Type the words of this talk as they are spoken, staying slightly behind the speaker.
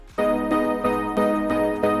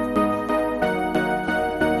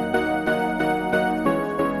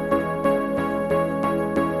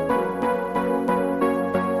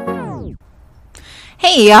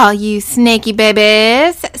Hey, all you snaky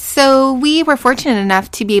babies. So we were fortunate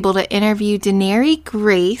enough to be able to interview Denarii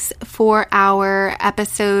Grace for our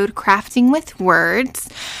episode Crafting with Words.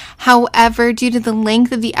 However, due to the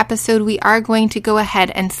length of the episode, we are going to go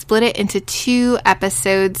ahead and split it into 2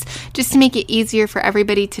 episodes just to make it easier for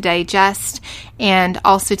everybody to digest and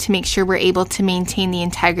also to make sure we're able to maintain the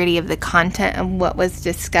integrity of the content of what was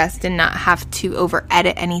discussed and not have to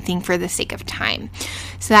over-edit anything for the sake of time.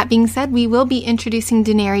 So that being said, we will be introducing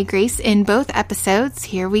Denarii Grace in both episodes.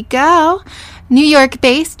 Here we go. New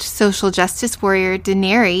York-based social justice warrior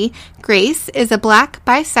Denarii Grace is a Black,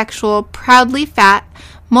 bisexual, proudly fat,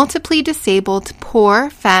 multiply disabled, poor,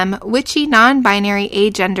 femme, witchy, non-binary,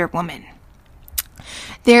 agender woman.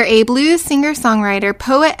 They're a blues singer-songwriter,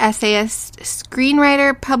 poet, essayist,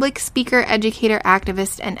 screenwriter, public speaker, educator,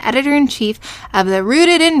 activist, and editor-in-chief of the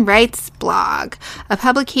Rooted in Rights blog, a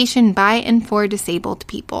publication by and for disabled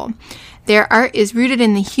people. Their art is rooted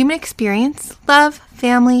in the human experience, love,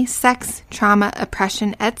 family, sex, trauma,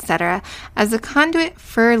 oppression, etc., as a conduit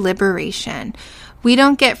for liberation. We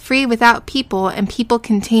don't get free without people, and people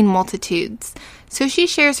contain multitudes. So she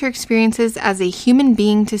shares her experiences as a human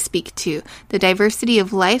being to speak to, the diversity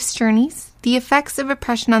of life's journeys, the effects of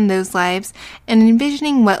oppression on those lives, and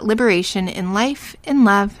envisioning what liberation in life, in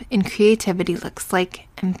love, in creativity looks like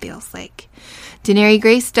and feels like. Denarii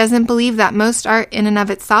Grace doesn't believe that most art in and of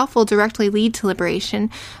itself will directly lead to liberation,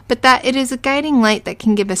 but that it is a guiding light that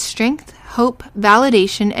can give us strength, hope,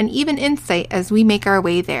 validation, and even insight as we make our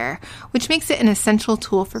way there, which makes it an essential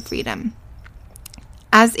tool for freedom.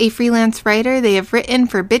 As a freelance writer, they have written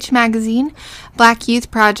for Bitch Magazine, Black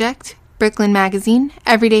Youth Project, Brooklyn Magazine,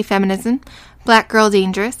 Everyday Feminism, Black Girl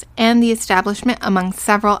Dangerous, and The Establishment, among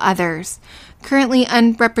several others. Currently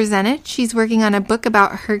unrepresented, she's working on a book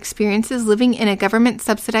about her experiences living in a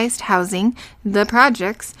government-subsidized housing, The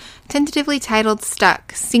Projects, tentatively titled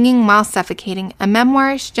Stuck, Singing While Suffocating, a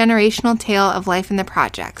memoirish generational tale of life in the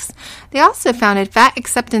projects. They also founded Fat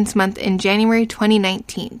Acceptance Month in January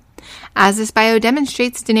 2019. As this bio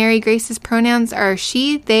demonstrates, Denarii Grace's pronouns are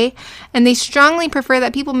she, they, and they strongly prefer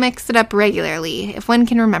that people mix it up regularly, if one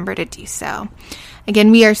can remember to do so.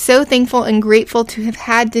 Again, we are so thankful and grateful to have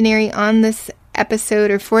had Denarii on this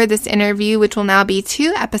episode or for this interview, which will now be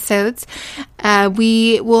 2 episodes.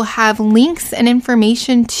 We will have links and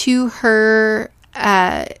information to her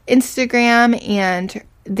Instagram and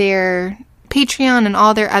their Patreon and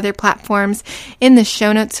all their other platforms in the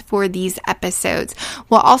show notes for these episodes.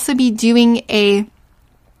 We'll also be doing a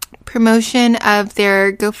promotion of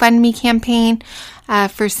their GoFundMe campaign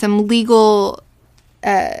for some legal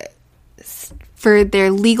for their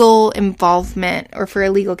legal involvement or for a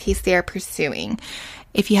legal case they are pursuing.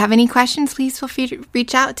 If you have any questions, please feel free to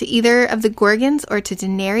reach out to either of the Gorgons or to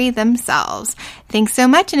Denarii themselves. Thanks so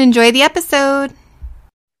much and enjoy the episode.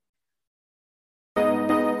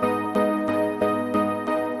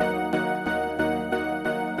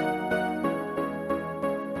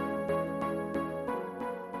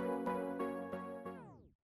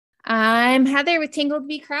 I'm Heather with Tangled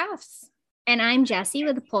Bee Crafts. And I'm Jessie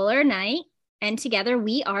with Polar Night. And together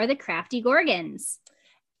we are the Crafty Gorgons.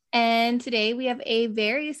 And today we have a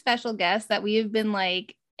very special guest that we have been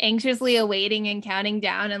anxiously awaiting and counting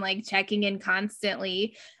down and checking in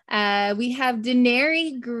constantly. We have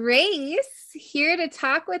Denarii Grace here to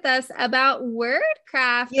talk with us about word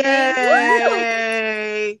crafting.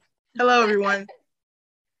 Yay! Hello, everyone.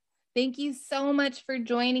 Thank you so much for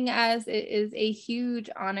joining us. It is a huge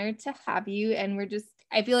honor to have you. And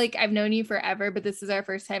I feel like I've known you forever, but this is our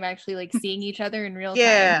first time actually seeing each other in real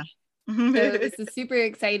time. So this is super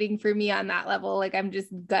exciting for me on that level. I'm just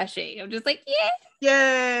gushing. I'm just yeah.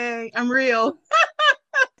 Yay! I'm real.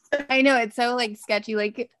 I know, it's so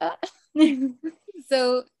sketchy.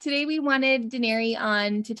 So today we wanted Denarii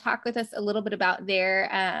on to talk with us a little bit about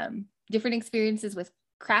their different experiences with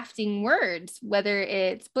crafting words, whether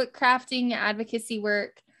it's book crafting, advocacy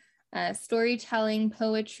work, storytelling,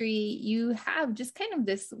 poetry. You have just kind of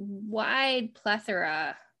this wide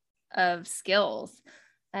plethora of skills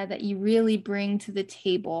that you really bring to the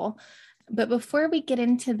table. But before we get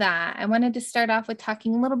into that, I wanted to start off with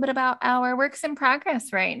talking a little bit about our works in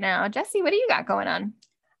progress right now. Jessie, what do you got going on?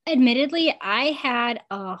 Admittedly, I had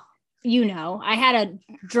a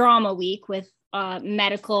drama week with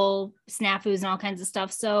medical snafus and all kinds of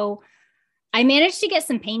stuff. So I managed to get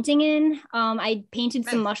some painting in. I painted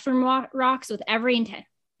some mushroom rocks with every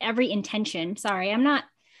intention. Sorry, I'm not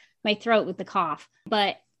my throat with the cough,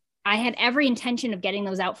 but I had every intention of getting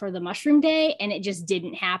those out for the mushroom day, and it just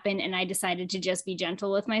didn't happen. And I decided to just be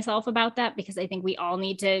gentle with myself about that, because I think we all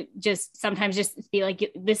need to just sometimes just be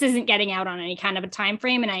like, this isn't getting out on any kind of a time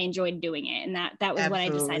frame, and I enjoyed doing it, and that was what I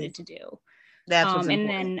decided to do. That's what's and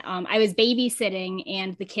important. then I was babysitting,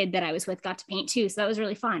 and the kid that I was with got to paint too, so that was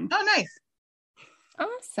really fun. Oh, nice.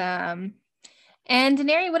 Awesome. And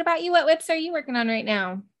Denarii, what about you? What whips are you working on right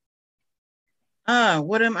now?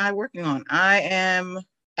 What am I working on? I am,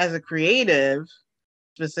 as a creative,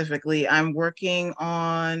 specifically, I'm working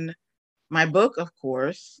on my book, of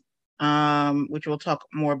course, which we'll talk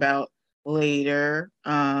more about later.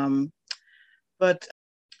 But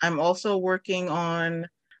I'm also working on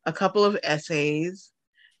a couple of essays.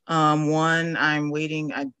 One, I'm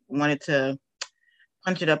waiting. I wanted to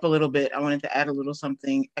punch it up a little bit. I wanted to add a little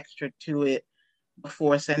something extra to it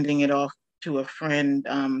before sending it off to a friend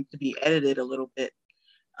to be edited a little bit,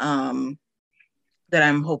 that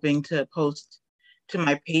I'm hoping to post to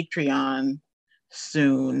my Patreon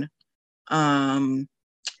soon. And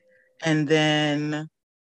then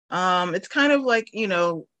it's kind of like,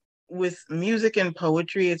 with music and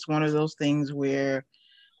poetry, it's one of those things where,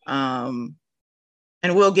 and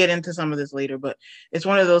we'll get into some of this later, but it's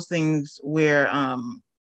one of those things where,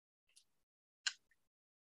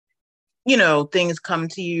 things come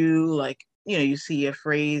to you, like, you see a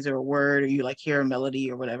phrase or a word, or you like hear a melody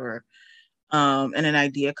or whatever, and an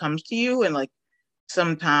idea comes to you, and like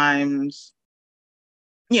sometimes,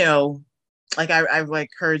 like I've like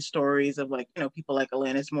heard stories of like, people like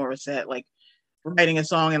Alanis Morissette, like writing a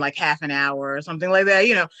song in like half an hour or something like that,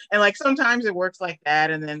 and like sometimes it works like that.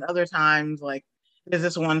 And then other times, like there's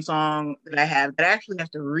this one song that I have that I actually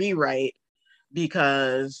have to rewrite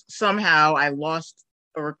because somehow I lost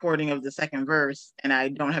a recording of the second verse and I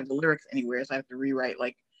don't have the lyrics anywhere. So I have to rewrite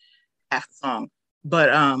like half the song. But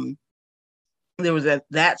there was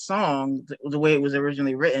that song, the way it was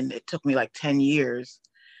originally written, it took me like 10 years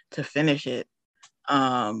to finish it.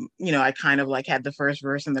 I kind of like had the first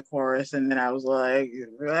verse and the chorus, and then I was like,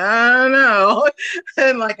 I don't know.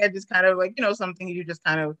 And like I just kind of like, something you just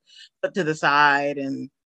kind of put to the side. And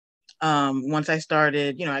once I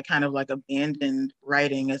started, I kind of like abandoned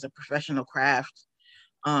writing as a professional craft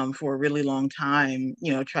for a really long time,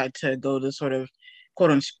 tried to go to sort of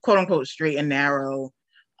quote unquote straight and narrow,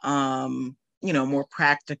 more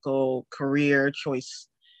practical career choice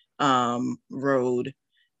road.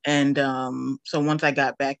 And so once I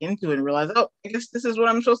got back into it and realized, oh, I guess this is what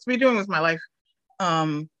I'm supposed to be doing with my life,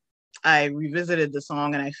 I revisited the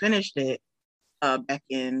song and I finished it back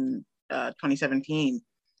in 2017.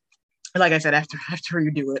 Like I said, after I have to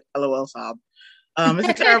redo it, LOL sob. It's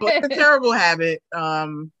a terrible habit.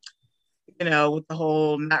 With the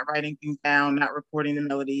whole not writing things down, not recording the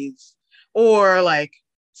melodies, or like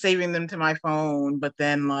saving them to my phone, but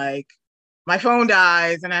then like my phone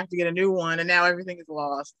dies and I have to get a new one and now everything is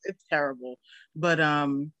lost. It's terrible. But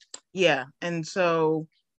yeah. And so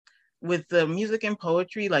with the music and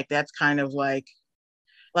poetry, like that's kind of like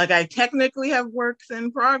I technically have works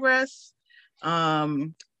in progress.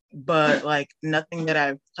 But like nothing that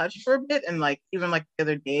I've touched for a bit. And like even like the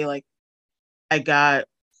other day, like I got,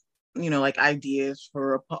 like got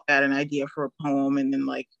an idea for a poem, and then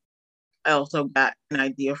like I also got an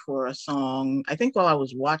idea for a song. I think while I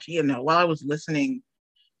was while I was listening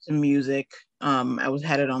to music,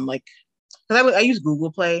 had it on like, because I use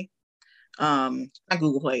Google Play, not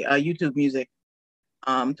Google Play, YouTube Music,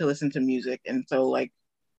 to listen to music. And so like,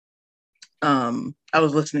 I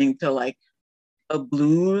was listening to like a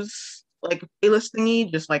blues like playlist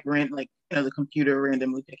thingy, just like the computer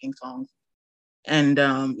randomly picking songs. And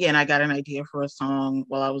and I got an idea for a song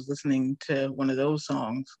while I was listening to one of those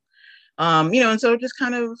songs. And so it just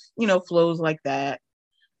kind of, flows like that.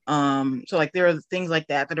 So like there are things like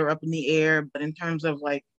that are up in the air, but in terms of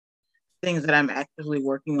like things that I'm actively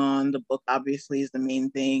working on, the book obviously is the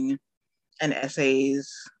main thing, and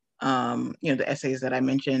essays, the essays that I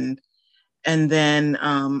mentioned. And then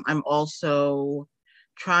I'm also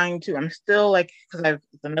I'm still like, because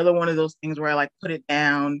it's another one of those things where I like put it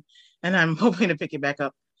down and I'm hoping to pick it back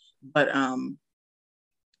up. But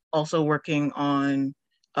also working on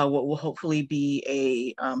what will hopefully be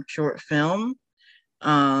a short film.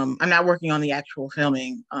 I'm not working on the actual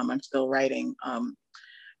filming. I'm still writing.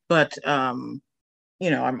 But I'm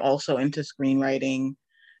also into screenwriting.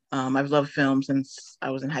 I've loved film since I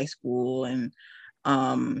was in high school, and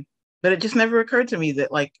but it just never occurred to me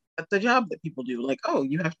that like that's a job that people do. Like, oh,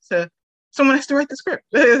 someone has to write the script.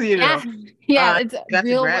 Yeah, it's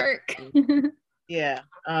real grad work. Yeah.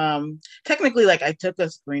 Technically, like I took a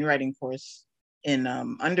screenwriting course in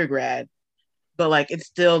undergrad, but like it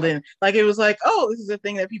still didn't, like it was like, oh, this is a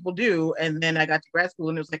thing that people do. And then I got to grad school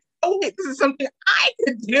and it was like, oh wait, this is something I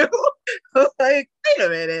could do. I was like, wait a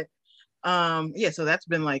minute. Yeah, so that's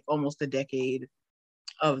been like almost a decade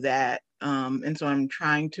of that. And so I'm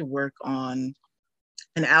trying to work on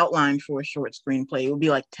an outline for a short screenplay. It will be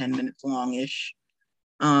like 10 minutes long-ish.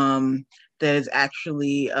 That is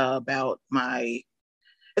actually about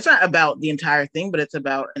it's not about the entire thing, but it's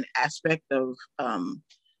about an aspect of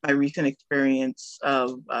my recent experience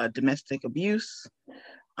of domestic abuse.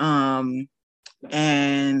 And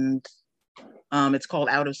it's called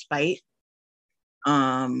Out of Spite.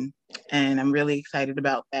 And I'm really excited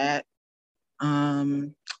about that.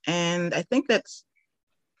 And I think that's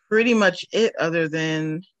pretty much it, other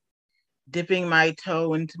than dipping my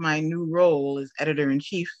toe into my new role as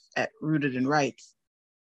editor-in-chief at Rooted in Rights.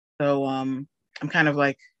 So I'm kind of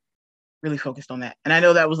like really focused on that. And I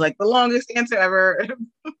know that was like the longest answer ever.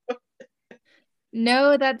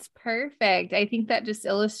 No, that's perfect. I think that just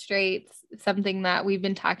illustrates something that we've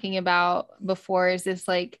been talking about before, is this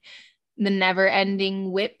like the never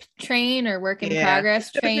ending whip train or work in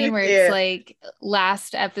progress train, where it's like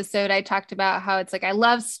last episode I talked about how it's like I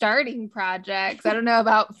love starting projects. I don't know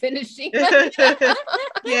about finishing. Yeah,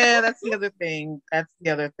 that's the other thing.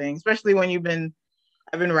 Especially when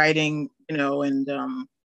I've been writing, and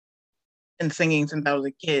singing since I was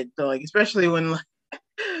a kid. So like, especially when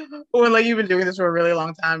like you've been doing this for a really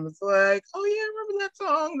long time, it's like, oh yeah, I remember that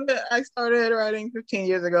song that I started writing 15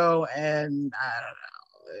 years ago, and I don't know.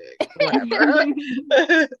 Whatever.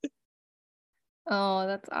 Oh,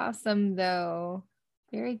 that's awesome though.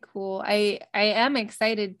 Very cool. I am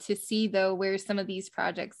excited to see though where some of these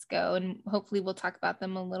projects go, and hopefully we'll talk about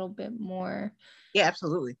them a little bit more. Yeah,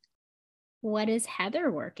 absolutely. What is Heather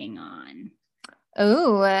working on?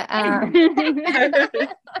 Oh,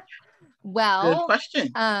 well, good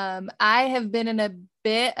question. I have been in a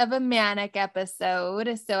bit of a manic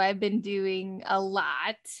episode, so I've been doing a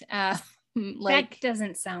lot. That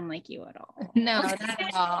doesn't sound like you at all. No, not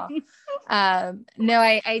at all. No,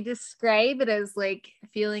 I describe it as like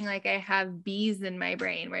feeling like I have bees in my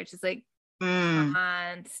brain, where it's just like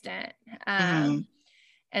constant. And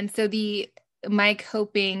so my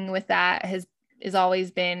coping with that has always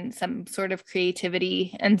been some sort of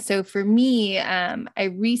creativity. And so for me, I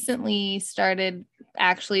recently started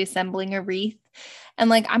actually assembling a wreath, and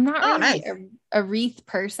like I'm not really a wreath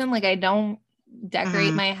person. Like I don't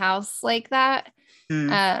decorate my house like that.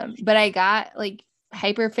 But I got like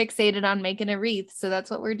hyper fixated on making a wreath, so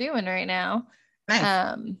that's what we're doing right now.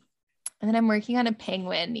 And then I'm working on a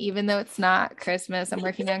penguin, even though it's not Christmas. I'm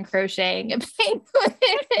working on crocheting a penguin.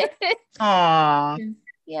 Aww.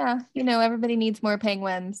 Yeah, everybody needs more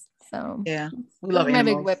penguins. So yeah, we love my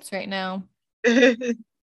big whips right now.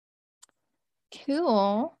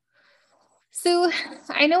 Cool. So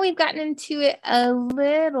I know we've gotten into it a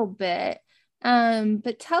little bit.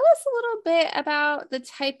 But tell us a little bit about the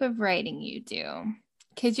type of writing you do,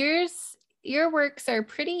 because your works are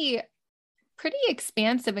pretty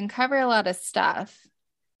expansive and cover a lot of stuff.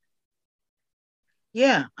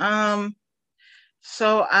 Yeah.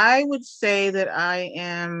 So I would say that I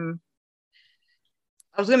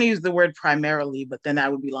was going to use the word primarily, but then I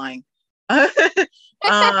would be lying.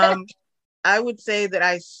 I would say that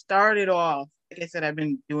I started off, like I said, I've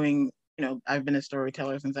been a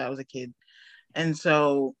storyteller since I was a kid. And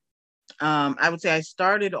so I would say I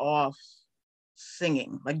started off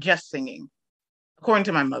singing, like just singing, according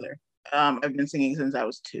to my mother. I've been singing since I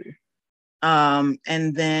was 2.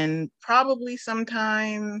 And then probably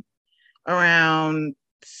sometime around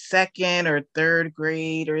 2nd or 3rd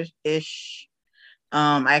grade or ish,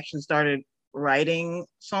 I actually started writing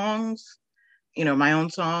songs, my own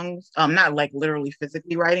songs. Not like literally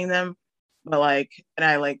physically writing them, but like, and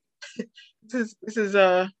I like, this is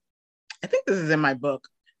I think this is in my book,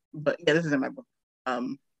 but yeah, this is in my book.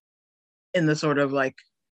 In the sort of like,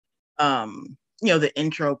 the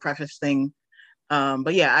intro preface thing.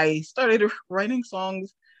 But yeah, I started writing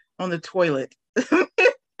songs on the toilet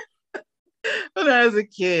when I was a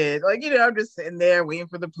kid. Like, I'm just sitting there waiting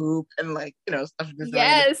for the poop and like, stuff just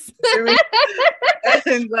yes.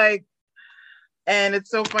 And like, and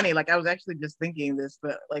it's so funny. Like I was actually just thinking this,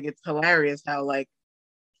 but like it's hilarious how like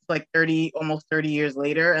 30, almost 30 years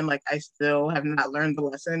later, and like I still have not learned the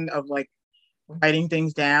lesson of like writing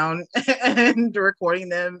things down and recording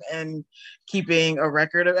them and keeping a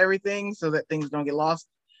record of everything so that things don't get lost.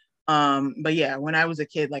 But yeah, when I was a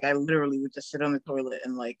kid, like I literally would just sit on the toilet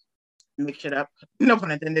and like make shit up, no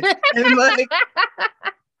pun intended,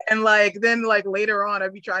 and like then like later on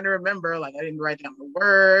I'd be trying to remember, like I didn't write down the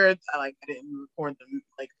words, I didn't record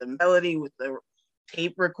the melody with the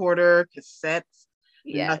tape recorder, cassettes,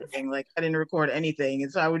 Yes. nothing. Like I didn't record anything.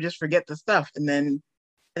 And so I would just forget the stuff. And then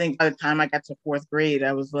I think by the time I got to fourth grade,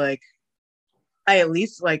 I was like, I at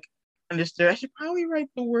least like understood I should probably write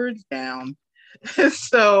the words down.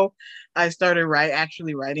 So I started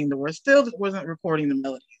actually writing the words. Still wasn't recording the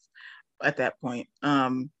melodies at that point.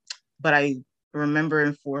 But I remember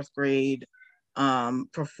in fourth grade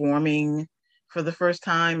performing for the first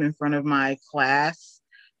time in front of my class,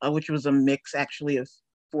 which was a mix actually of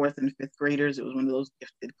fourth and fifth graders. It was one of those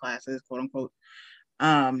gifted classes, quote unquote.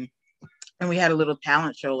 And we had a little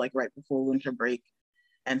talent show like right before winter break.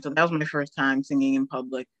 And so that was my first time singing in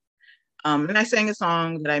public. And I sang a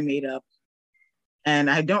song that I made up.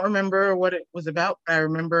 And I don't remember what it was about, but I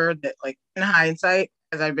remember that, like, in hindsight,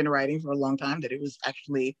 as I've been writing for a long time, that it was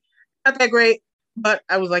actually not that great, but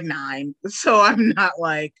I was like 9. So I'm not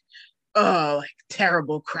like, oh, like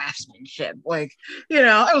terrible craftsmanship. Like,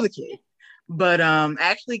 I was a kid. But I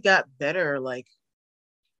actually got better, like,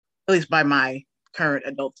 at least by my current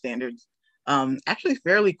adult standards, actually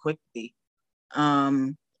fairly quickly.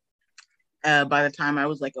 By the time I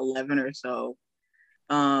was like 11 or so.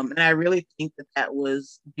 And I really think that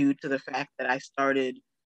was due to the fact that I started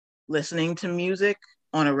listening to music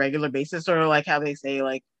on a regular basis, sort of like how they say,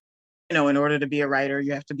 like, in order to be a writer,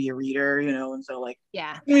 you have to be a reader, and so like,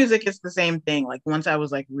 yeah, music is the same thing. Like once I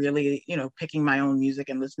was like really, picking my own music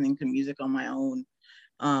and listening to music on my own,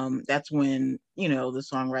 that's when, the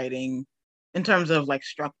songwriting in terms of like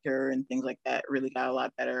structure and things like that really got a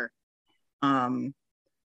lot better.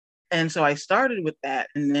 And so I started with that.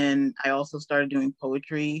 And then I also started doing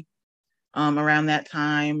poetry around that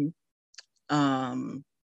time,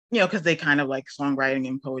 because they kind of like songwriting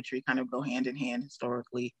and poetry kind of go hand in hand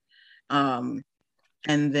historically. And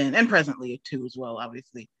presently too, as well,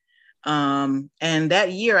 obviously. And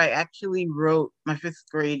that year I actually wrote, my 5th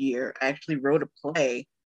grade year, I actually wrote a play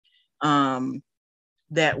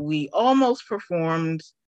that we almost performed,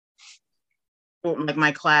 like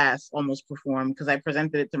my class almost performed, because I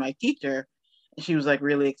presented it to my teacher and she was like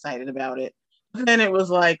really excited about it. But then it was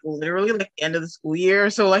like literally like the end of the school year,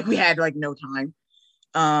 so like we had like no time.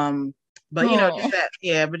 But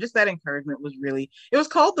just that encouragement was really, it was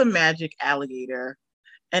called The Magic Alligator,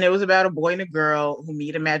 and it was about a boy and a girl who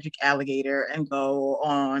meet a magic alligator and go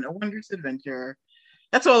on a wondrous adventure.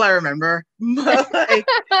 That's all I remember. But like,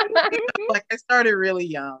 like I started really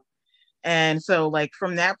young. And so like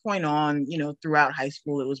from that point on, throughout high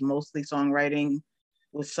school, it was mostly songwriting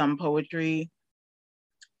with some poetry.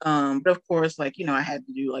 But of course, like, I had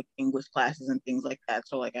to do like English classes and things like that.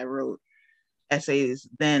 So like I wrote essays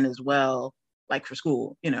then as well, like for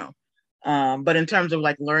school, but in terms of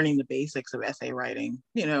like learning the basics of essay writing,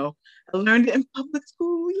 I learned it in public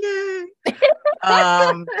school. Yay.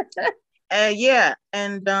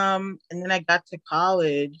 And then I got to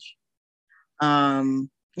college, to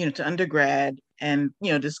undergrad, and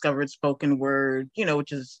discovered spoken word,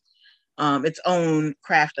 which is its own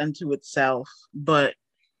craft unto itself, but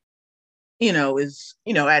is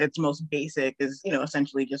at its most basic is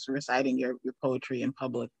essentially just reciting your poetry in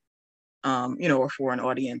public, or for an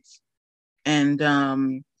audience. And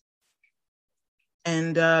that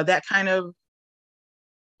kind of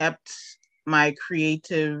kept my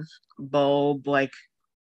creative bulb like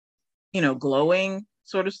glowing,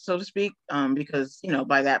 sort of, so to speak, because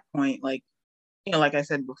by that point, like like I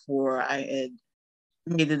said before, I had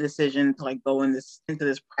made the decision to like go into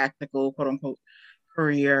this practical, quote unquote,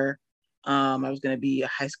 career. I was going to be a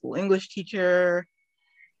high school English teacher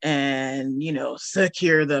and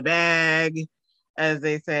secure the bag, as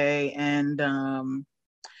they say. And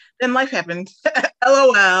then life happened.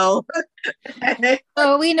 LOL.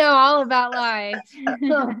 Oh, we know all about life.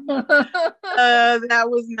 That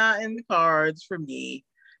was not in the cards for me.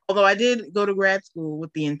 Although I did go to grad school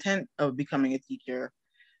with the intent of becoming a teacher.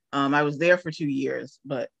 I was there for 2 years,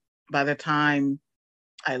 but by the time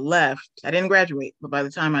I left, I didn't graduate, but by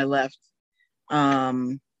the time I left,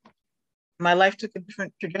 my life took a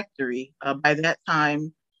different trajectory. By that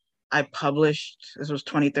time, I published, this was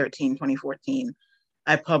 2013, 2014,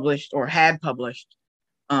 I published or had published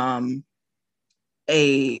my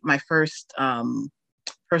first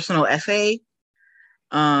personal essay.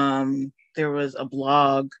 There was a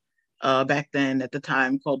blog back then at the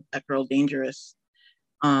time called Black Girl Dangerous.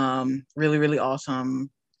 Really, really awesome.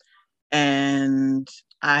 And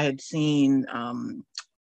I had seen,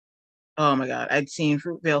 oh my God, I'd seen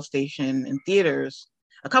Fruitvale Station in theaters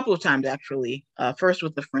a couple of times, actually. First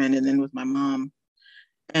with a friend and then with my mom.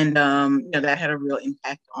 And, that had a real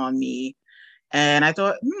impact on me. And I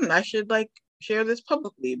thought, I should like share this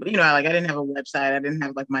publicly. But, I didn't have a website. I didn't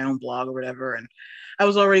have like my own blog or whatever. And I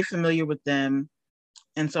was already familiar with them.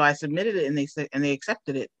 And so I submitted it, and they said, and they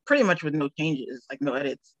accepted it pretty much with no changes, like no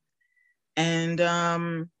edits. And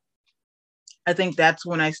I think that's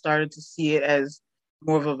when I started to see it as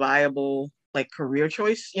more of a viable like career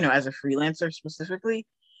choice, as a freelancer specifically.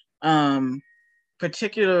 Um,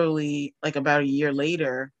 Particularly like about a year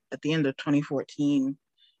later, at the end of 2014,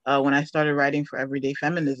 when I started writing for Everyday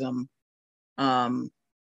Feminism, um,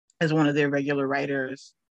 as one of their regular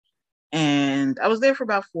writers. And I was there for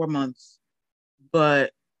about 4 months,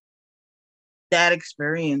 but that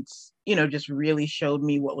experience, just really showed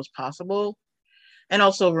me what was possible, and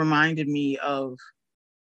also reminded me of,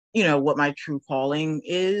 what my true calling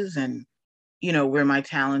is, and, where my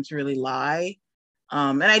talents really lie.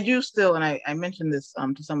 And I do still, and I mentioned this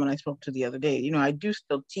to someone I spoke to the other day, I do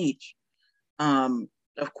still teach,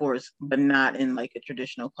 of course, but not in like a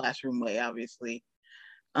traditional classroom way, obviously.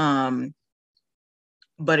 Um,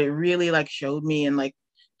 but it really like showed me, and like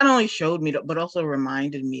not only showed me, but also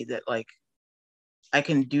reminded me that like I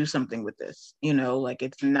can do something with this, like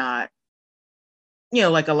it's not,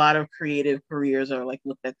 like a lot of creative careers are like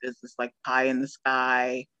looked at this like pie in the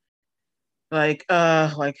sky, like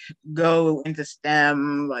go into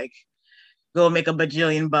STEM, like go make a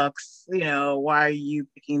bajillion bucks, why are you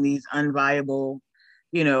picking these unviable,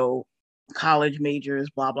 you know, college majors,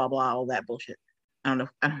 blah blah blah, all that bullshit. I don't know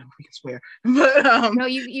if we can swear, but No,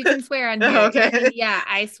 you can swear on here. Okay. Yeah,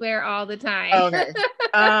 I swear all the time. Okay.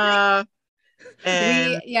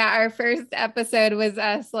 And our first episode was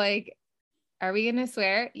us like, are we gonna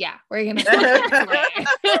swear? Yeah, we're gonna swear.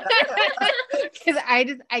 Because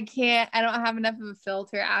I can't, I don't have enough of a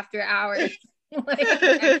filter after hours. Like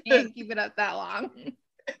I can't keep it up that long.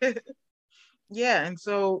 Yeah, and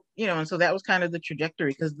so that was kind of the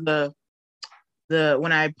trajectory, because the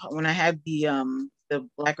when I had the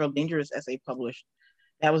Black Girl Dangerous essay published,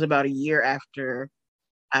 that was about a year after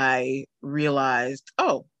I realized,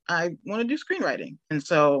 oh, I want to do screenwriting. And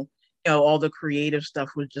so, all the creative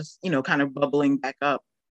stuff was just, kind of bubbling back up,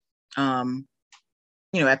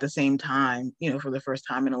 at the same time, for the first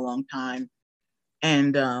time in a long time.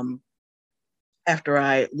 And after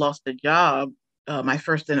I lost the job, my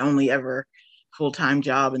first and only ever full-time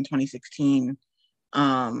job in 2016,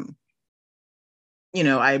 I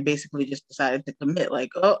basically just decided to commit, like,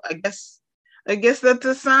 oh, I guess that's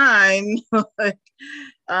a sign. Like,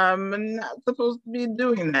 I'm not supposed to be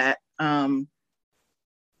doing that.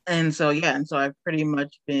 And so, yeah, and so I've pretty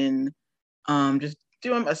much been just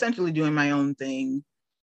essentially doing my own thing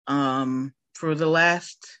for the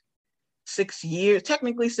last 6 years,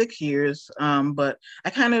 technically 6 years. But I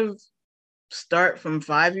kind of start from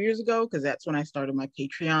 5 years ago, because that's when I started my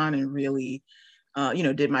Patreon and really,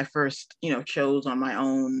 did my first, shows on my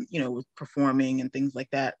own, with performing and things like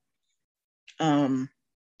that.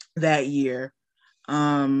 That year.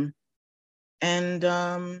 Um,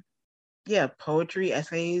 and yeah, poetry,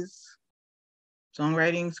 essays,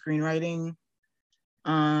 songwriting, screenwriting.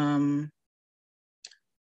 Um,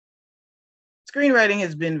 Screenwriting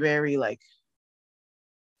has been very like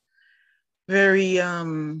very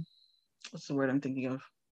what's the word I'm thinking of?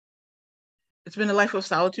 It's been a life of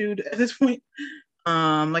solitude at this point.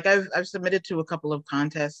 Like I've submitted to a couple of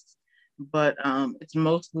contests, but it's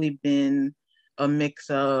mostly been a mix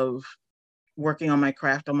of working on my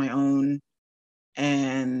craft on my own,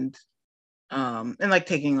 and like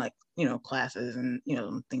taking like classes and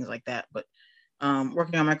things like that, but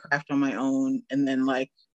working on my craft on my own, and then like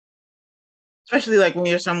especially like when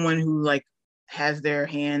you're someone who like has their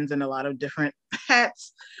hands in a lot of different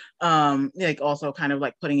hats, like also kind of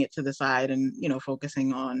like putting it to the side and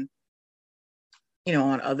focusing on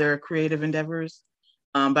on other creative endeavors.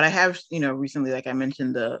 But I have recently, like I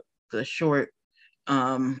mentioned, the short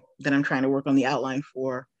that I'm trying to work on the outline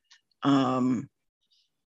for, um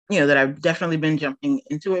that I've definitely been jumping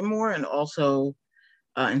into it more, and also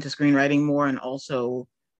into screenwriting more, and also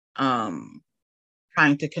um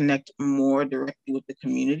trying to connect more directly with the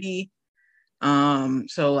community.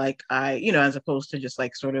 So like I, as opposed to just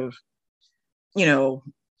like sort of, you know,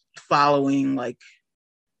 following like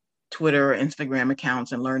Twitter or Instagram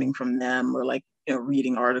accounts and learning from them, or like,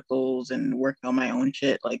 reading articles and working on my own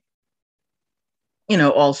shit, like,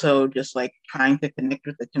 also just like trying to connect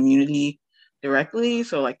with the community directly.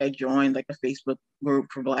 So like I joined like a Facebook group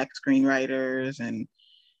for Black screenwriters, and,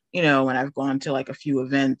 when I've gone to like a few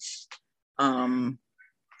events, um,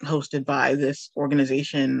 hosted by this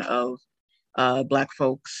organization of Black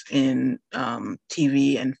folks in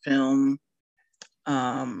TV and film,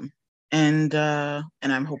 and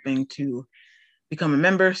I'm hoping to become a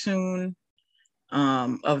member soon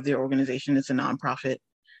of their organization. It's a nonprofit,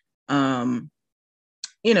 um,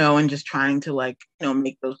 and just trying to like,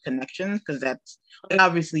 make those connections, because that's like,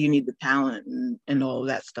 obviously you need the talent and all of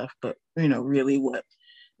that stuff, but really what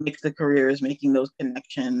makes the career is making those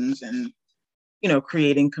connections and,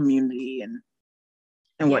 creating community and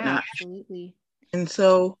Yeah, whatnot. absolutely. And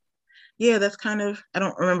so, yeah, that's kind of, I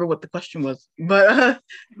don't remember what the question was, but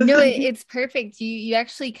no, it's perfect. You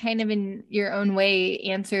actually kind of in your own way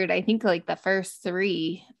answered, I think, like the first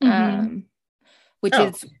three, which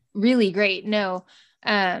is really great. No,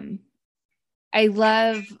 I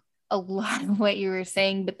love a lot of what you were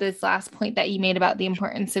saying, but this last point that you made about the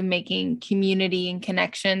importance of making community and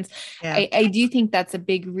connections, yeah. I do think that's a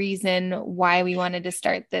big reason why we wanted to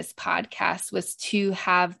start this podcast, was to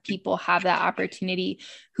have people have that opportunity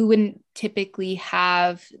who wouldn't typically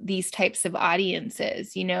have these types of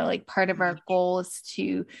audiences. Like part of our goal is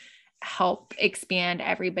to help expand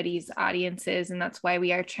everybody's audiences, and that's why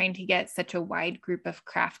we are trying to get such a wide group of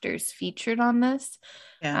crafters featured on this.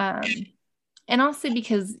 Yeah. And also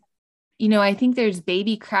because I think there's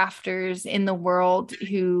baby crafters in the world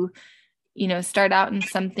who, start out in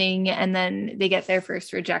something and then they get their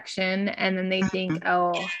first rejection and then they think,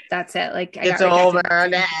 oh, that's it. Like I it's got over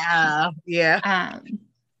rejected. now. Yeah.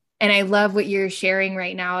 And I love what you're sharing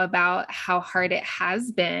right now about how hard it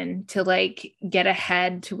has been to like get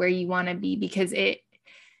ahead to where you want to be, because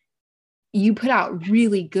you put out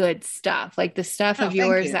really good stuff. Like the stuff of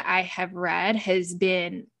yours that I have read has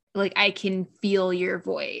been like, I can feel your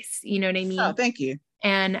voice. You know what I mean? Oh, thank you.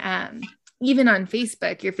 And even on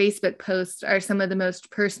Facebook, your Facebook posts are some of the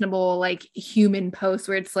most personable, like human posts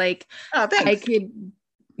where it's like, oh, I could,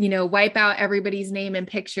 wipe out everybody's name and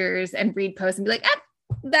pictures and read posts and be like,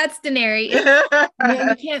 that's Denarii.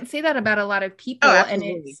 You can't say that about a lot of people. Oh, and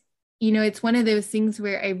it's one of those things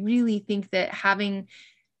where I really think that having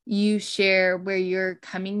you share where you're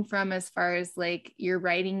coming from as far as like your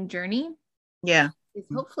writing journey is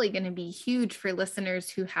hopefully going to be huge for listeners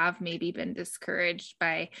who have maybe been discouraged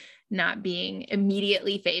by not being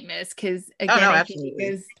immediately famous. Because again, I think it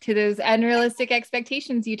goes to those unrealistic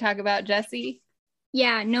expectations you talk about, Jessie.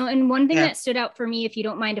 Yeah, no, and one thing that stood out for me, if you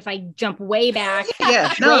don't mind if I jump way back.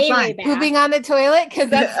 Yeah, no, it's fine. Way back. Pooping on the toilet, because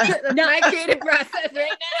that's my creative process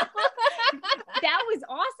right now. That was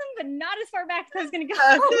awesome, but not as far back as I was going to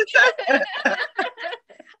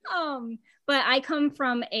go. But I come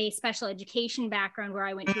from a special education background where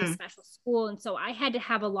I went to a special school. And so I had to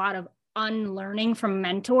have a lot of unlearning from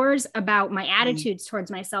mentors about my attitudes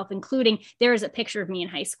towards myself, including there is a picture of me in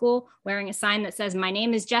high school wearing a sign that says, my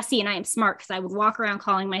name is Jessie and I am smart, because I would walk around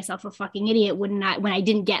calling myself a fucking idiot when I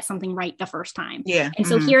didn't get something right the first time. Yeah. And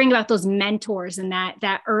so hearing about those mentors and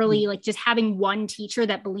that early, like just having one teacher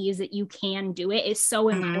that believes that you can do it is so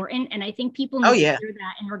important. And I think people need to hear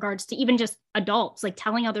that in regards to even just adults, like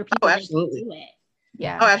telling other people they can do it.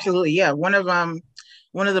 Yeah. Oh, absolutely. Yeah.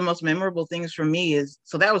 One of the most memorable things for me is,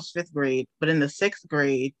 so that was 5th grade, but in the 6th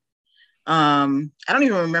grade, I don't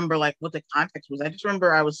even remember like what the context was. I just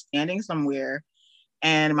remember I was standing somewhere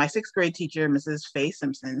and my 6th grade teacher, Mrs. Faye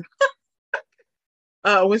Simpson,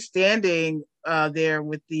 was standing there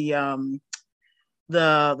with the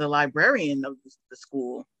librarian of the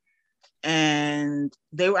school. And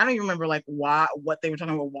I don't even remember like what they were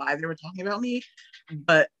talking about, why they were talking about me.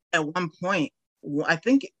 But at one point, I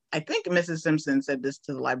think Mrs. Simpson said this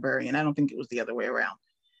to the librarian. I don't think it was the other way around.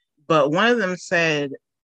 But one of them said,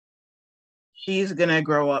 she's going to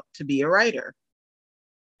grow up to be a writer.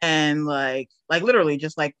 And like literally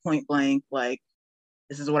just like point blank, like,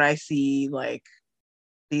 this is what I see. Like,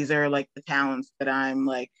 these are like the talents that I'm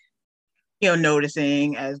like,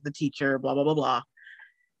 noticing as the teacher, blah, blah, blah, blah.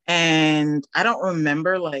 And I don't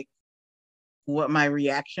remember like what my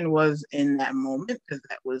reaction was in that moment, because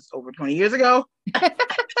that was over 20 years ago.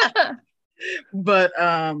 But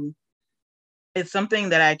it's something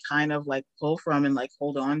that I kind of like pull from and like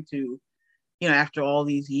hold on to, after all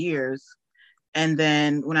these years. And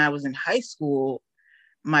then when I was in high school,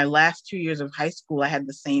 my last 2 years of high school, I had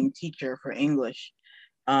the same teacher for English,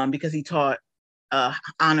 because he taught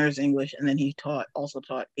honors English, and then he also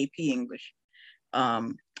taught AP English.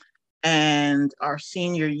 And our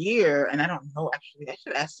senior year, and I don't know, actually, I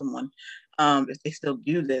should ask someone if they still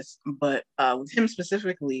do this, but with him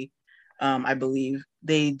specifically, I believe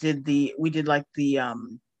we did like the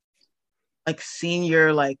like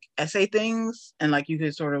senior like essay things, and like you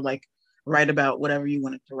could sort of like write about whatever you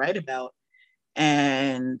wanted to write about.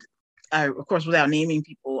 And I, of course, without naming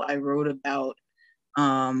people, I wrote about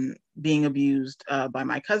being abused by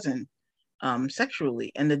my cousin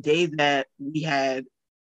sexually. And the day that we had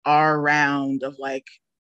our round of like,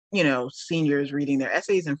 seniors reading their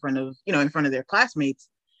essays in front of their classmates,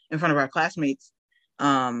 in front of our classmates,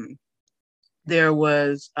 there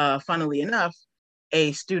was, funnily enough,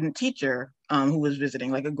 a student teacher who was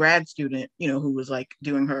visiting, like a grad student, who was like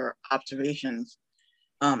doing her observations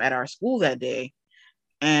at our school that day.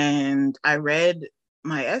 And I read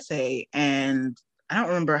my essay, and I don't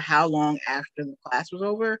remember how long after the class was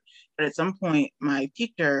over, but at some point, my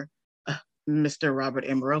teacher, Mr. Robert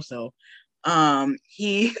Amoroso,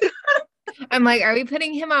 he I'm like, are we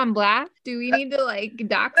putting him on blast? Do we need to like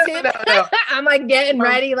dox him? no. I'm like getting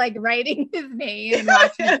ready, like writing his name and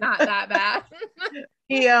watching it not that bad.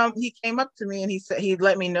 He came up to me and he said he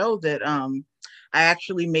let me know that I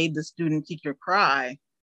actually made the student teacher cry.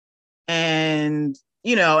 And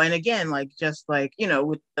and again, like just like,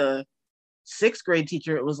 with the sixth grade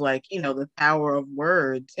teacher, it was like, the power of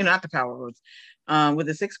words, not the power of words. With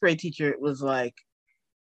the sixth grade teacher, it was like,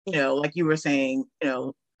 like you were saying,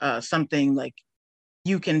 something like,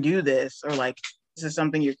 you can do this, or like, this is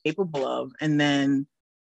something you're capable of. And then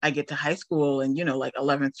I get to high school, and, like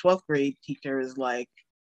 11th, 12th grade teacher is like,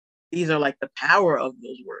 these are like the power of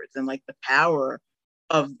those words, and like the power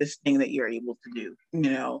of this thing that you're able to do,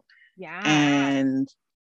 Yeah. And,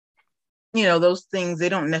 those things, they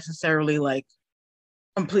don't necessarily like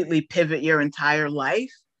completely pivot your entire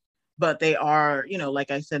life, but they are, like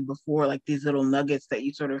I said before, like these little nuggets that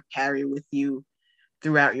you sort of carry with you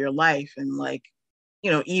throughout your life. And like,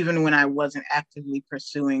 even when I wasn't actively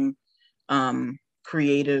pursuing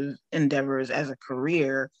creative endeavors as a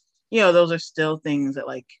career, those are still things that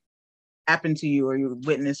like happen to you, or you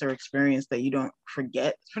witness or experience, that you don't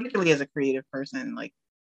forget, particularly as a creative person. Like,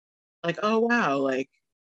 oh wow, like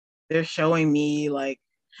they're showing me, like,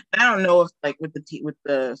 and I don't know if like with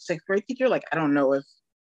the sixth grade teacher, like I don't know if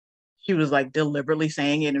she was like deliberately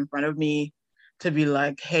saying it in front of me to be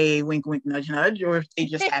like, hey, wink, wink, nudge, nudge, or if they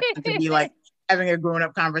just happened to be like having a grown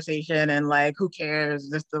up conversation and like, who cares?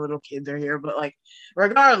 Just the little kids are here. But like,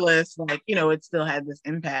 regardless, like, it still had this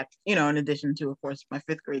impact, in addition to, of course, my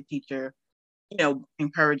fifth grade teacher,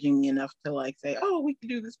 encouraging me enough to like say, oh, we can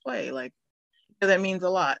do this play. Like, that means a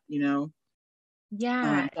lot,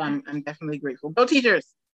 Yeah. So I'm definitely grateful. Go teachers,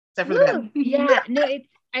 except for the bad. Yeah. No,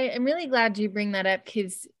 I'm really glad you bring that up,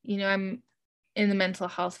 because, I'm in the mental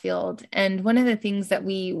health field. And one of the things that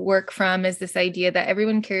we work from is this idea that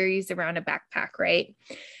everyone carries around a backpack, right?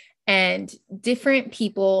 And different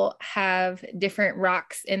people have different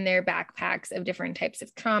rocks in their backpacks of different types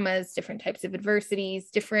of traumas, different types of adversities,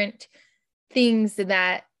 different things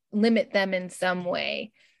that limit them in some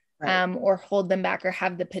way, Right. or hold them back, or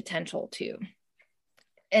have the potential to.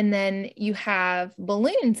 And then you have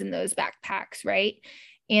balloons in those backpacks, right?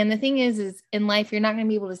 And the thing is in life, you're not going to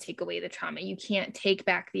be able to take away the trauma. You can't take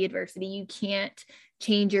back the adversity. You can't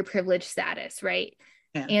change your privileged status, right?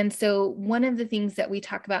 Yeah. And so one of the things that we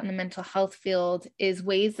talk about in the mental health field is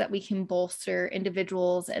ways that we can bolster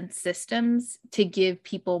individuals and systems to give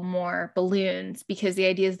people more balloons, because the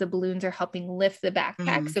idea is the balloons are helping lift the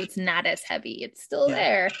backpack. So it's not as heavy. It's still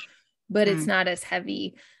there, but it's not as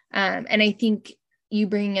heavy. And I think you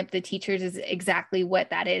bringing up the teachers is exactly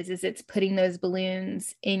what that is it's putting those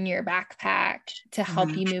balloons in your backpack to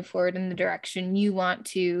help you move forward in the direction you want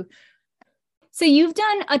to. So you've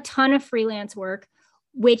done a ton of freelance work,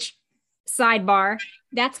 which, sidebar,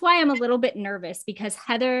 that's why I'm a little bit nervous, because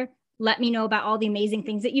Heather let me know about all the amazing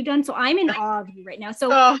things that you've done. So I'm in awe of you right now.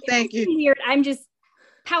 So thank you. Weird. I'm just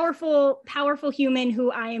powerful human who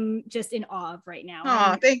I am just in awe of right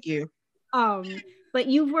now. Thank you. But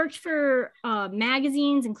you've worked for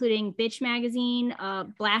magazines, including Bitch Magazine,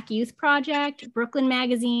 Black Youth Project, Brooklyn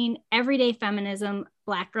Magazine, Everyday Feminism,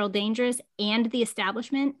 Black Girl Dangerous, and The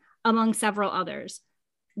Establishment, among several others.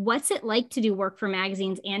 What's it like to do work for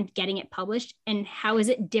magazines and getting it published? And how is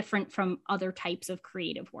it different from other types of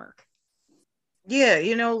creative work? Yeah,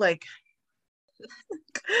 like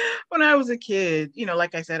when I was a kid,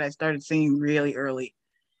 like I said, I started singing really early.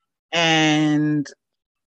 And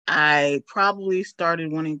I probably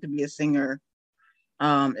started wanting to be a singer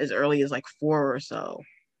as early as like 4 or so,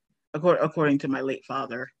 according to my late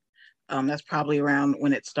father. That's probably around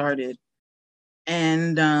when it started.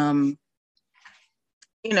 And,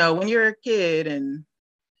 when you're a kid and,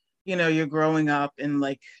 you're growing up in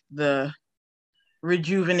like the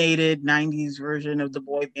rejuvenated 90s version of the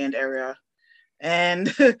boy band era,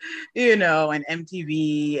 and, and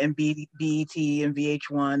MTV and BET and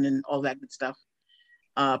VH1 and all that good stuff.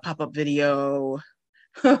 Pop-up video,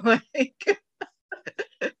 like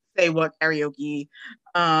say what karaoke.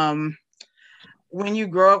 When you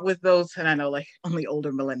grow up with those, and I know like only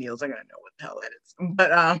older millennials are gonna know what the hell that is,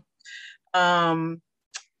 but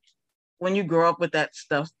when you grow up with that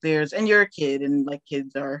stuff, and you're a kid, and like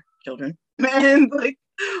kids are children, and like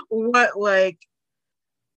what like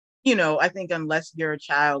I think unless you're a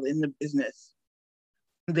child in the business,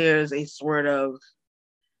 there's a sort of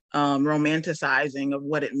romanticizing of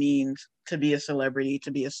what it means to be a celebrity,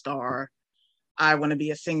 to be a star. I want to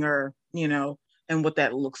be a singer, and what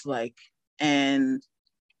that looks like. And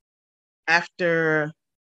after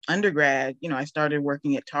undergrad, I started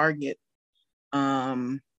working at Target,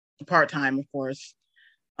 part-time, of course,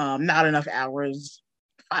 not enough hours,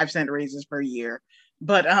 5-cent raises per year.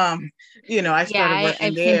 But I started working I've hinted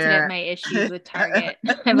at there. my issues with Target.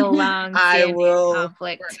 I have a long I standing will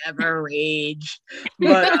conflict. forever rage.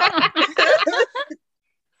 But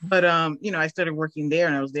I started working there,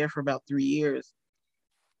 and I was there for about 3 years.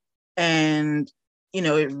 And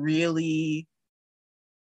it really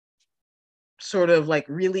sort of like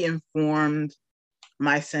really informed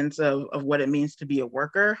my sense of what it means to be a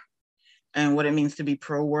worker and what it means to be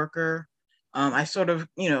pro worker. I sort of,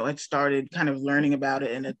 had started kind of learning about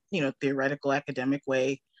it in a, theoretical academic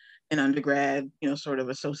way in undergrad, sort of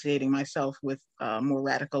associating myself with more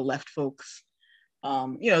radical left folks,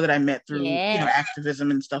 that I met through,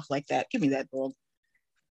 activism and stuff like that. Give me that dog.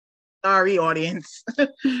 Sorry, audience.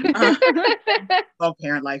 All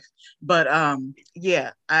parent life. But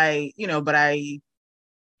yeah, but I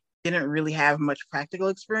didn't really have much practical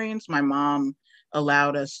experience. My mom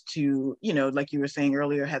allowed us to, like you were saying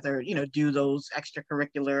earlier, Heather, do those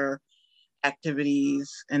extracurricular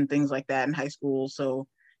activities and things like that in high school. So,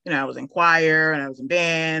 I was in choir and I was in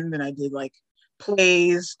band and I did like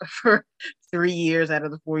plays for 3 years out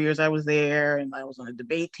of the 4 years I was there. And I was on a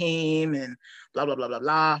debate team and blah, blah, blah, blah,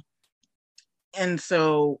 blah. And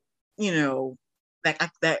so,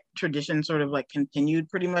 that tradition sort of like continued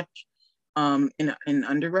pretty much in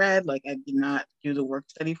undergrad. Like I did not do the work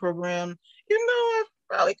study program, even though I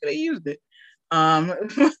probably could have used it.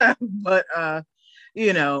 But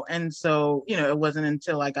and so, it wasn't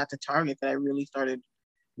until I got to Target that I really started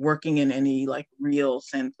working in any like real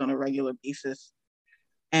sense on a regular basis.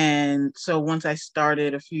 And so once I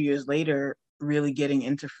started a few years later, really getting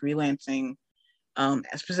into freelancing,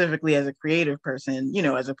 specifically as a creative person,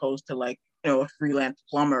 as opposed to like, a freelance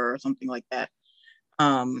plumber or something like that.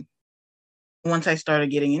 Once I started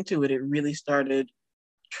getting into it, it really started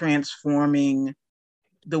transforming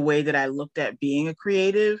the way that I looked at being a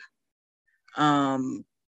creative. And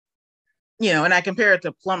I compare it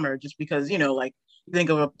to plumber just because, like you think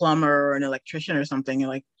of a plumber or an electrician or something, and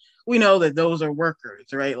like we know that those are workers,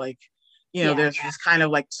 right? Like, there's this kind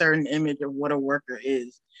of like certain image of what a worker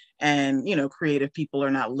is. And, creative people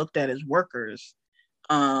are not looked at as workers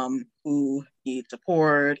who need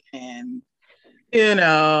support and,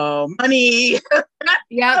 money.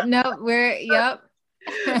 Yep. No, yep.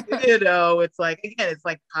 It's like, again, it's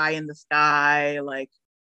like pie in the sky. Like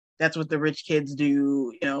that's what the rich kids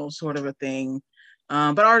do, sort of a thing.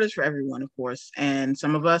 But art is for everyone, of course. And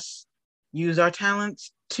some of us use our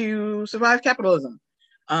talents to survive capitalism.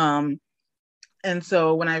 And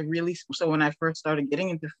so when I first started getting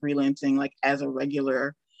into freelancing, like as a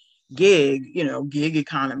regular gig, gig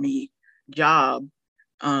economy job,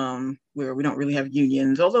 where we don't really have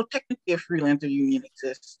unions, although technically a freelancer union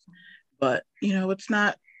exists, but it's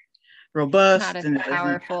not robust, not as and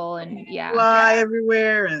powerful, and fly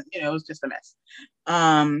everywhere, and it's just a mess.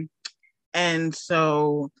 And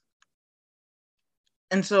so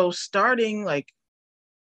starting like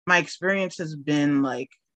my experience has been like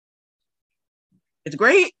it's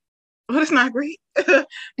great, but it's not great.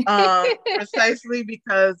 Precisely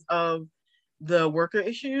because of the worker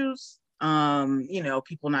issues.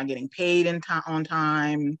 People not getting paid on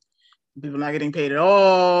time, people not getting paid at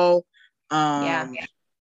all.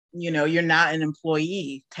 You're not an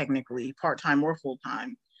employee technically, part-time or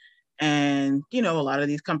full-time. And, a lot of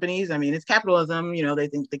these companies, I mean, it's capitalism, they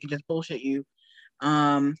think they can just bullshit you.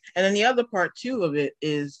 And then the other part too of it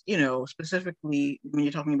is, specifically when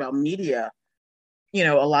you're talking about media,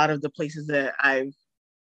 a lot of the places that I've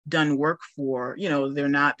done work for, they're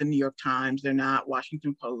not the New York Times, they're not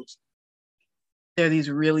Washington Post. They're these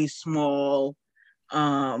really small,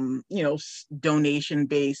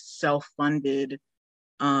 donation-based, self-funded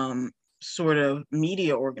sort of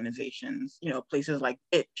media organizations, places like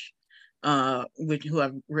Pitch, who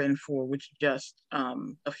I've written for, which just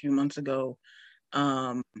a few months ago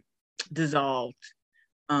dissolved.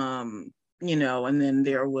 And then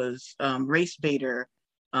there was Race Baiter,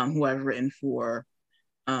 who I've written for,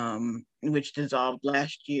 which dissolved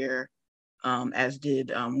last year, as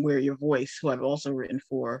did Wear Your Voice, who I've also written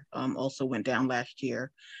for, also went down last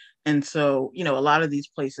year. And so, a lot of these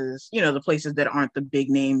places, the places that aren't the big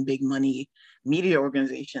name, big money media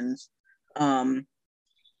organizations, a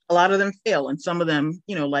lot of them fail. And some of them,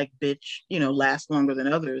 like Bitch, last longer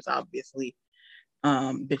than others, obviously.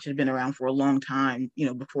 which had been around for a long time,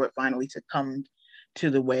 before it finally succumbed to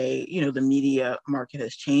the way, the media market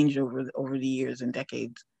has changed over the years and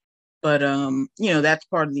decades. But that's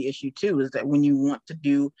part of the issue too, is that when you want to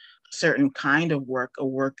do a certain kind of work, a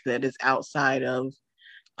work that is outside of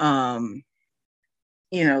the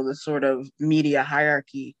sort of media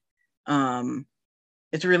hierarchy,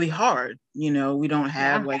 it's really hard. We don't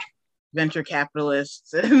have like venture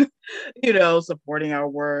capitalists and supporting our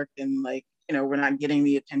work, and like we're not getting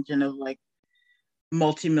the attention of like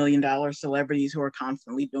multi-million-dollar celebrities who are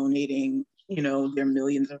constantly donating their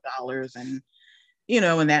millions of dollars, and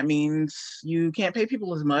and that means you can't pay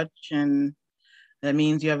people as much, and that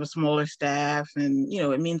means you have a smaller staff, and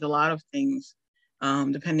it means a lot of things,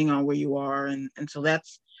 depending on where you are, and so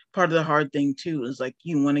that's part of the hard thing too, is like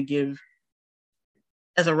you want to give,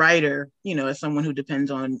 as a writer, as someone who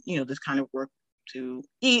depends on this kind of work to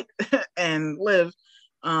eat and live,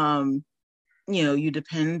 you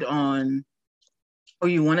depend on, or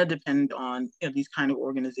you want to depend on these kind of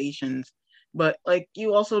organizations, but like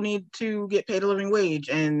you also need to get paid a living wage,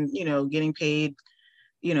 and getting paid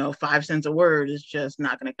 5 cents a word is just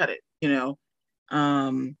not going to cut it,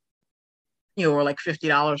 um or like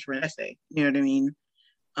 $50 for an essay, you know what I mean?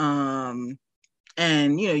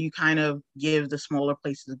 And you kind of give the smaller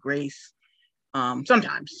places grace,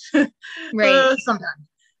 sometimes. Right. Sometimes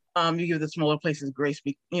you give the smaller places grace,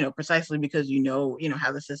 precisely because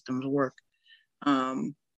how the systems work.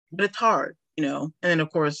 But it's hard, and then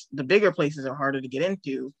of course the bigger places are harder to get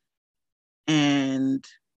into, and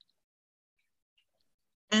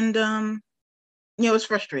it's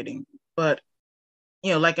frustrating, but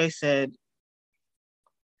like I said,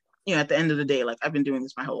 at the end of the day, like I've been doing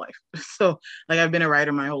this my whole life. So like I've been a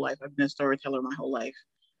writer my whole life, I've been a storyteller my whole life,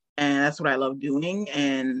 and that's what I love doing,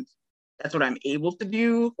 and that's what I'm able to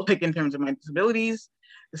do, like in terms of my disabilities.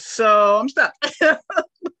 So I'm stuck.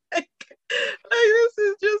 like, this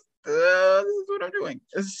is just this is what I'm doing.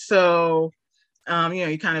 So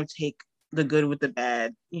you kind of take the good with the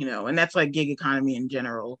bad, and that's like gig economy in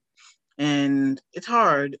general. And it's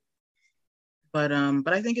hard, but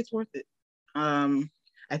I think it's worth it.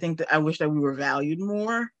 I think that I wish that we were valued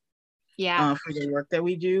more, for the work that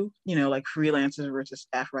we do, like freelancers versus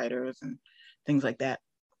staff writers and things like that.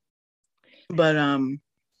 But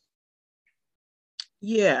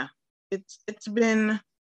yeah, it's been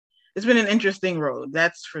an interesting road,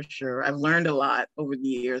 that's for sure. I've learned a lot over the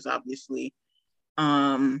years, obviously.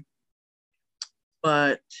 Um,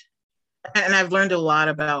 but and I've learned a lot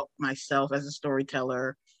about myself as a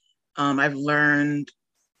storyteller. I've learned,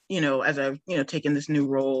 as I've, taken this new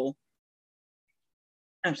role,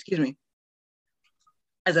 excuse me,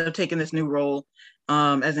 as I've taken this new role,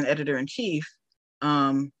 as an editor in chief,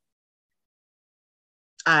 I,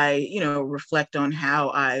 reflect on how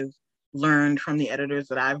I've learned from the editors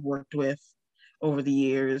that I've worked with over the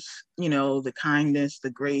years, the kindness,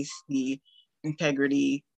 the grace, the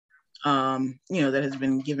integrity, that has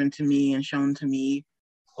been given to me and shown to me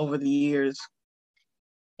over the years,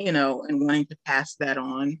 and wanting to pass that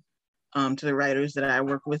on, to the writers that I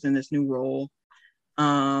work with in this new role.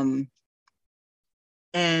 And,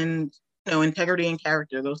 integrity and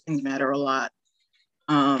character, those things matter a lot.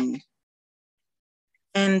 And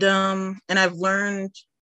I've learned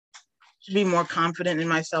to be more confident in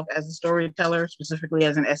myself as a storyteller, specifically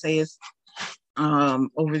as an essayist,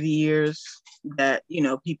 over the years, that,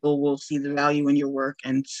 people will see the value in your work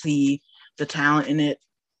and see the talent in it.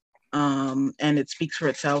 And it speaks for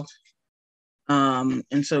itself.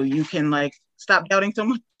 And so you can like stop doubting so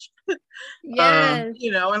much. Yes.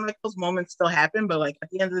 And like those moments still happen, but like at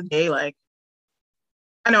the end of the day, like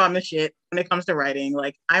I know I'm the shit when it comes to writing.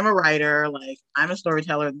 Like I'm a writer, like I'm a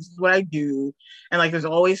storyteller. This is what I do. And like there's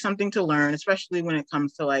always something to learn, especially when it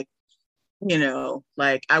comes to like,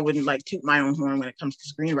 like I wouldn't like toot my own horn when it comes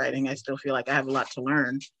to screenwriting. I still feel like I have a lot to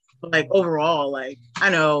learn. But like overall, like I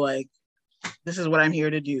know like this is what I'm here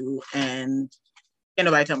to do, and can't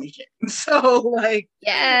nobody tell me shit. So like,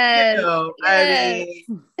 yes.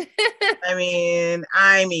 I mean,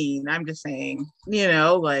 I'm just saying,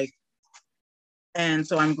 like, and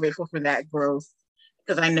so I'm grateful for that growth,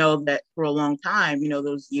 because I know that for a long time,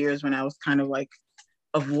 those years when I was kind of like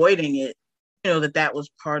avoiding it, that was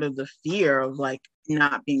part of the fear of like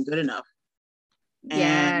not being good enough.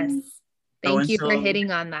 Yes. And, Thank you for hitting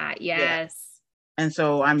on that. Yes. Yeah. And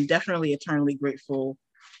so I'm definitely eternally grateful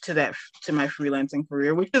to my freelancing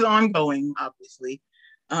career, which is ongoing, obviously,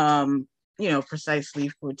 precisely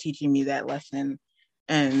for teaching me that lesson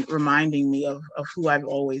and reminding me of who I've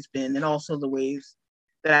always been, and also the ways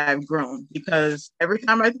that I've grown. Because every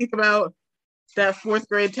time I think about that fourth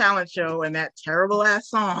grade talent show and that terrible ass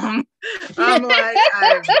song, I'm like,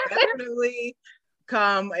 I've definitely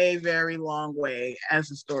come a very long way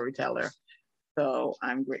as a storyteller. So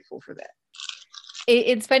I'm grateful for that.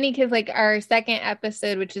 It's funny because like our second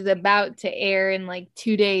episode, which is about to air in like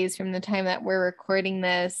 2 days from the time that we're recording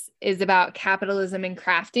this, is about capitalism and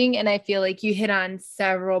crafting. And I feel like you hit on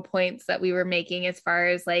several points that we were making as far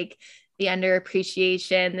as like the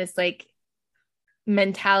underappreciation, this like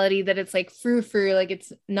mentality that it's like frou-frou, like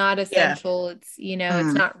it's not essential. Yeah. It's, you know,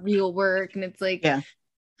 it's not real work. And it's like,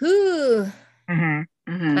 whoo.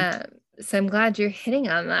 So I'm glad you're hitting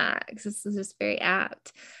on that because this is just very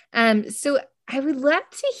apt. So I would love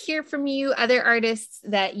to hear from you other artists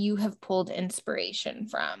that you have pulled inspiration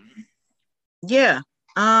from. Yeah.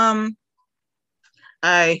 I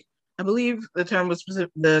believe the term was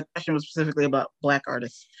the question was specifically about Black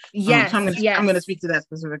artists. Yes. So I'm going to speak to that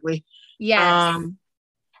specifically. Yes.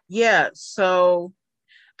 Yeah. So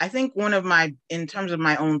I think in terms of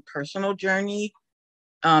my own personal journey,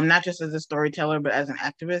 not just as a storyteller, but as an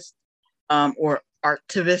activist, or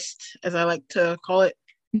artivist, as I like to call it,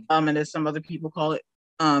 and as some other people call it.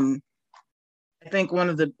 I think one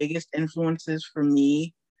of the biggest influences for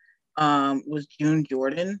me was June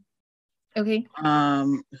Jordan. Okay.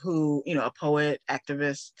 Who, a poet,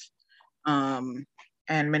 activist, and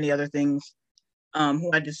many other things,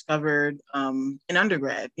 who I discovered in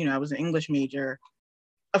undergrad. I was an English major,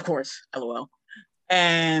 of course, LOL.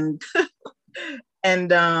 And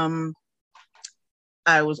and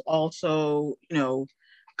I was also,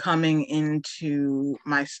 coming into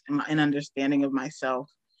an understanding of myself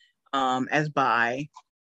as bi.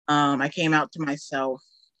 I came out to myself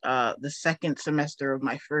the second semester of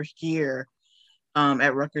my first year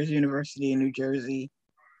at Rutgers University in New Jersey.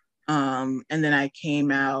 And then I came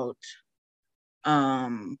out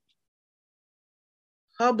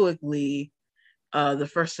publicly the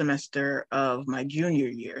first semester of my junior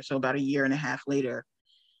year, so about a year and a half later.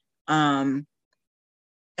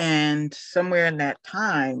 And somewhere in that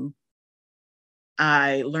time,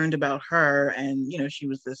 I learned about her, and she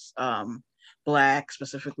was this Black,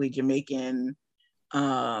 specifically Jamaican,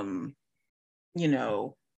 bisexual,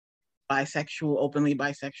 openly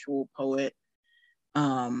bisexual poet.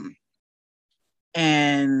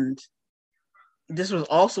 And this was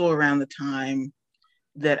also around the time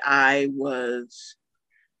that I was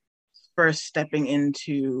first stepping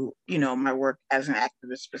into, my work as an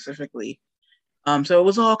activist specifically. So it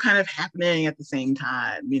was all kind of happening at the same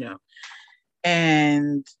time,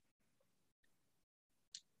 and,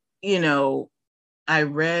 I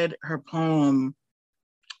read her poem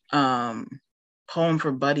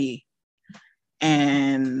for Buddy,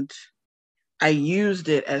 and I used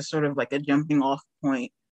it as sort of like a jumping off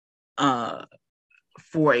point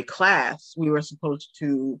for a class.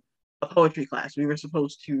 A poetry class. We were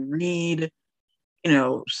supposed to read,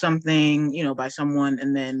 something, by someone,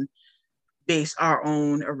 and then base our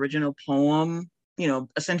own original poem,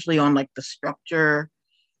 essentially on like the structure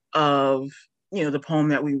of, the poem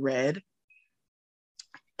that we read.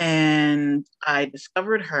 And I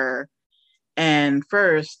discovered her. And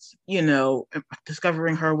first,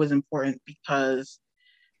 discovering her was important because,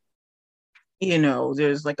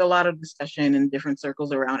 there's like a lot of discussion in different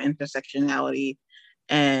circles around intersectionality.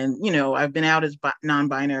 And, I've been out as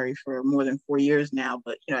non-binary for more than 4 years now.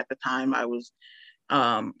 But, at the time I was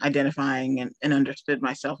identifying and understood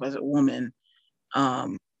myself as a woman.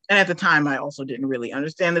 And at the time, I also didn't really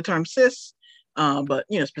understand the term cis, but,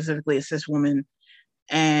 specifically a cis woman.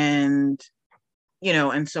 And,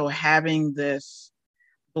 and so having this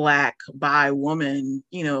Black bi woman,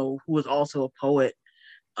 who was also a poet,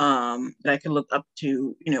 that I could look up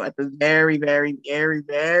to, at the very, very, very,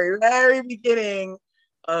 very, very beginning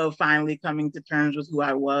of finally coming to terms with who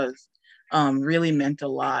I was, really meant a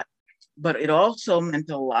lot. But it also meant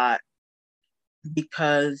a lot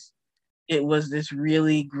because it was this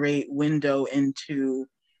really great window into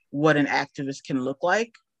what an activist can look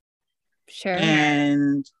like. Sure.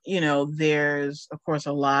 And, there's, of course,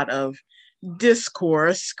 a lot of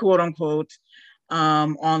discourse, quote unquote,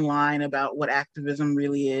 online about what activism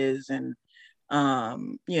really is, and,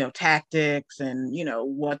 tactics, and,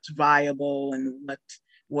 what's viable and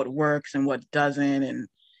what works and what doesn't. And,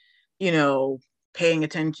 paying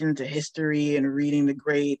attention to history and reading the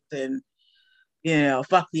greats, and,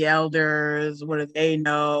 fuck the elders, what do they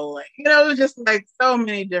know? Like, it's just like so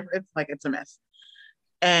many different, it's a mess.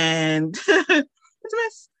 And it's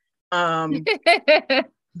a mess.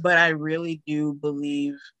 But I really do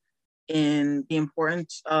believe in the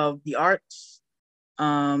importance of the arts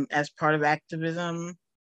as part of activism.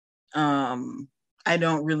 I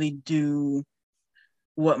don't really do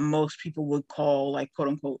what most people would call like quote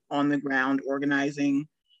unquote on the ground organizing.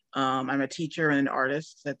 I'm a teacher and an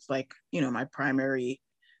artist. That's like, my primary,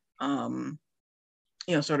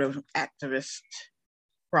 sort of activist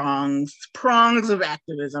prongs of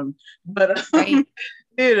activism. But, Right.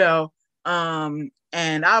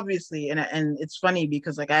 And obviously, and it's funny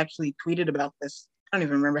because like I actually tweeted about this. I don't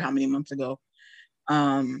even remember how many months ago.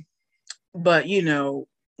 But,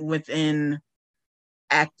 within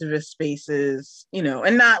activist spaces,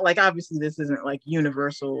 and not like, obviously this isn't like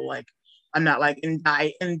universal, like I'm not like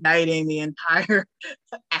indicting the entire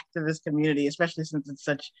activist community, especially since it's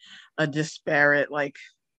such a disparate, like,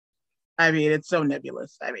 I mean, it's so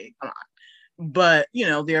nebulous. I mean, come on. But,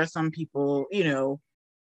 there are some people,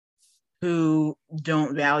 who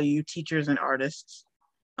don't value teachers and artists,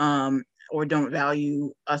 or don't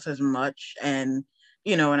value us as much. And,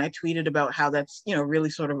 and I tweeted about how that's, really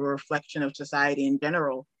sort of a reflection of society in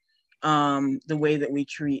general, the way that we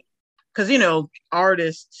treat, because,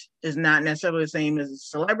 artist is not necessarily the same as a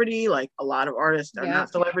celebrity. Like a lot of artists are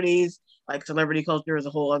not celebrities. Like celebrity culture is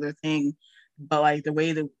a whole other thing. But like the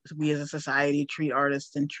way that we as a society treat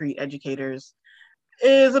artists and treat educators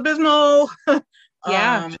is abysmal.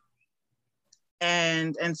 Yeah.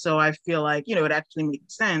 And so I feel like, it actually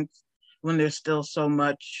makes sense when there's still so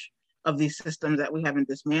much of these systems that we haven't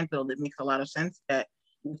dismantled. It makes a lot of sense that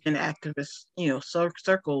within activist,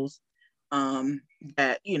 circles,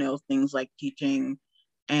 that, things like teaching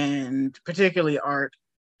and particularly art,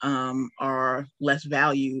 are less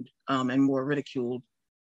valued, and more ridiculed.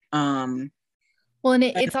 Well, and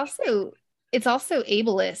it's also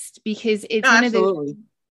ableist, because it's absolutely.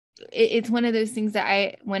 it's one of those things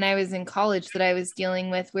that when I was in college that I was dealing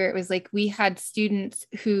with, where it was like we had students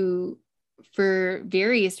who for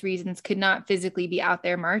various reasons could not physically be out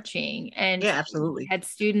there marching, and absolutely, we had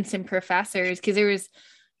students and professors, because there was,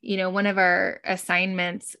 one of our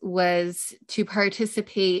assignments was to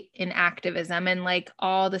participate in activism, and like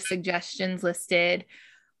all the suggestions listed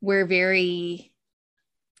were very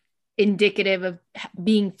indicative of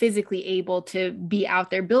being physically able to be out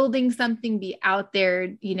there building something, be out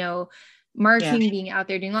there, marching, being out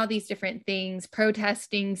there doing all these different things,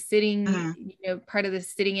 protesting, sitting, part of the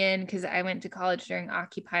sitting in, because I went to college during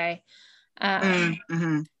Occupy.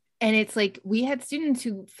 And it's like we had students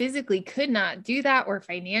who physically could not do that or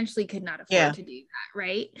financially could not afford to do that,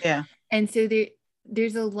 right? Yeah. And so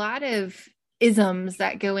there's a lot of isms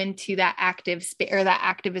that go into that active space or that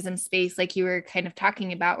activism space, like you were kind of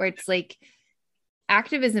talking about, where it's like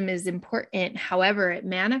activism is important, however it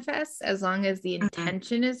manifests, as long as the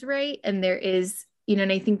intention is right. And there is,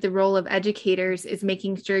 and I think the role of educators is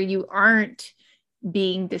making sure you aren't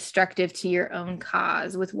being destructive to your own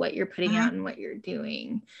cause with what you're putting out and what you're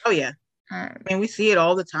doing. Oh yeah. And we see it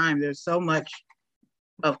all the time. There's so much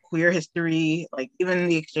of queer history, like even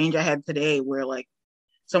the exchange I had today where like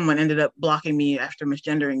someone ended up blocking me after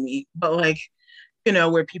misgendering me, but like,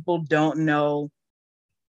 where people don't know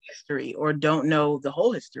history or don't know the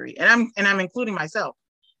whole history. And I'm including myself,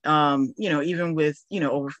 even with,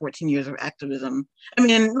 over 14 years of activism. I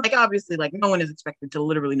mean, like, obviously, like no one is expected to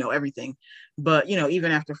literally know everything, but,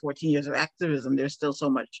 even after 14 years of activism, there's still so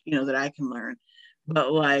much, that I can learn.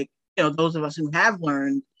 But like, those of us who have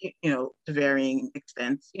learned, to varying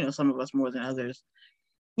extents, some of us more than others,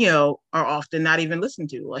 are often not even listened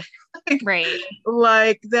to. Like right.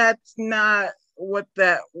 Like that's not what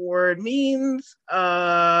that word means.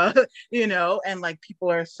 And like people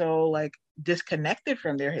are so like disconnected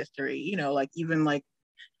from their history, like even like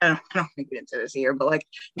I don't want to get into this here, but like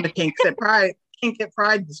the kink at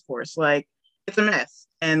pride discourse, like it's a mess.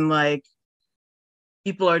 And like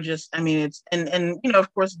people are just, I mean, it's and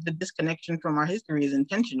of course the disconnection from our history is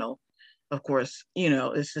intentional. Of course,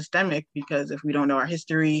 is systemic, because if we don't know our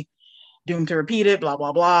history, doomed to repeat it, blah,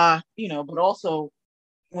 blah, blah, but also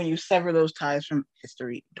when you sever those ties from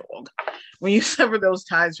history, when you sever those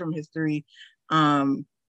ties from history,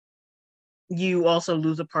 you also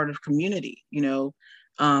lose a part of community,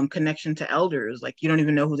 connection to elders. Like you don't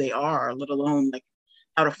even know who they are, let alone like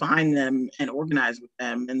how to find them and organize with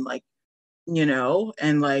them. And like,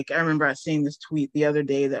 and like, I remember I seeing this tweet the other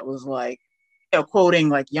day that was like, quoting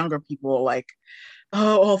like younger people, like,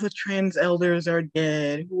 oh, all the trans elders are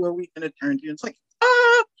dead. Who are we going to turn to? It's like,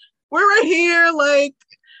 we're right here. Like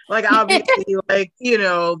obviously, like,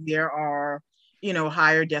 there are,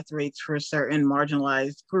 higher death rates for certain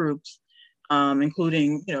marginalized groups,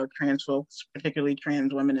 including, trans folks, particularly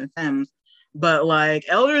trans women and femmes. But like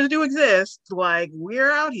elders do exist. Like we're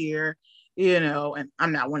out here, and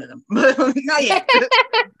I'm not one of them, but not yet.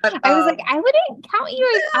 But, I was like, I wouldn't count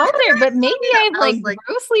you as out there, but maybe I'm like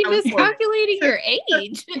grossly miscalculating your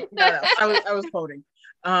age. No, I was quoting.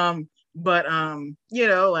 But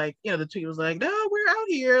the tweet was like, no, we're out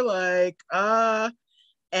here, like,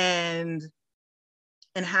 and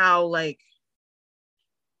how like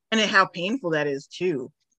how painful that is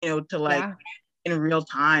too, to like in real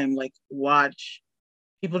time, like watch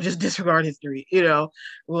people just disregard history,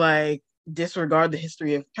 like disregard the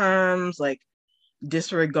history of terms, like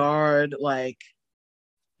disregard like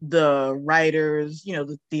the writers,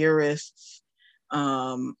 the theorists,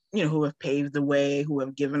 who have paved the way, who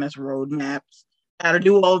have given us roadmaps how to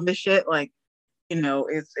do all of this shit. Like,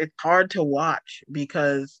 it's hard to watch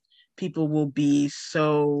because people will be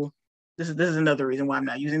so. This is another reason why I'm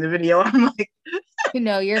not using the video. I'm like,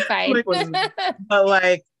 you're fine. But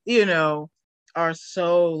like, are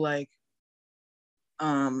so like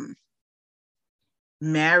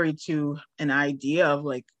married to an idea of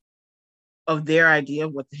like of their idea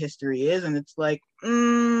of what the history is, and it's like,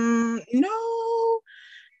 no,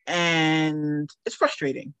 and it's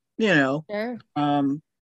frustrating, Sure.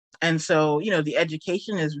 And so, the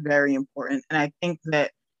education is very important, and I think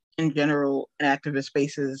that in general in activist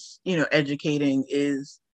spaces, educating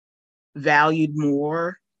is valued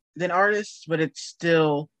more than artists, but it's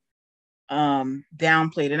still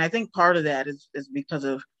downplayed. And I think part of that is because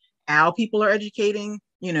of how people are educating,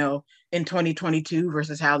 in 2022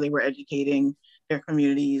 versus how they were educating their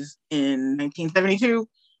communities in 1972,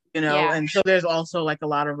 and so there's also like a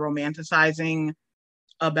lot of romanticizing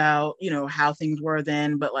about, how things were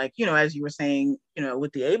then. But like, as you were saying,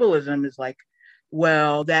 with the ableism is like,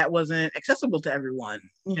 well, that wasn't accessible to everyone,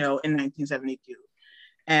 in 1972.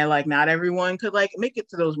 And like, not everyone could like make it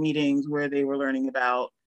to those meetings where they were learning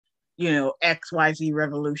about, XYZ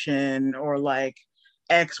revolution or like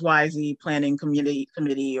XYZ planning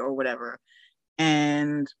committee or whatever.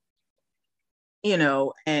 And,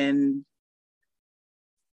 and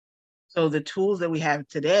so the tools that we have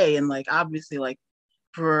today, and like, obviously, like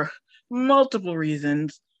for multiple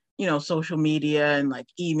reasons, social media and like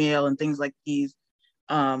email and things like these,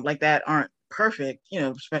 like that aren't perfect,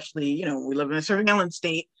 especially, we live in a surveillance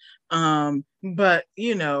state. But,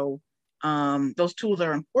 those tools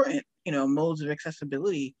are important, modes of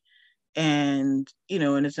accessibility. And,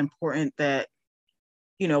 and it's important that,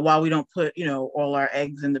 while we don't put, all our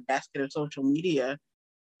eggs in the basket of social media,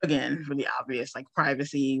 again, for the obvious, like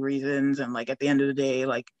privacy reasons. And like, at the end of the day,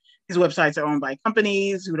 like these websites are owned by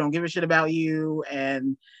companies who don't give a shit about you,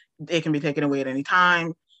 and they can be taken away at any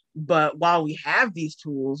time. But while we have these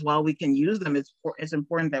tools, while we can use them, it's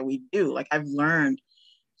important that we do. Like, I've learned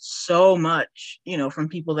so much, from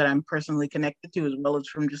people that I'm personally connected to, as well as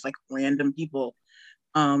from just like random people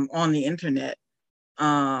on the internet,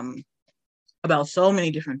 about so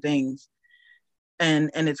many different things.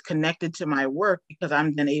 And it's connected to my work because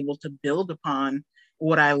I'm then able to build upon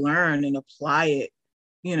what I learn and apply it,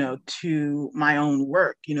 to my own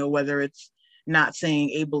work, whether it's not saying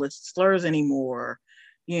ableist slurs anymore,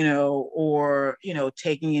 or,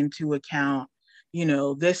 taking into account,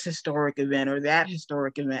 this historic event or that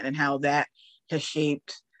historic event and how that has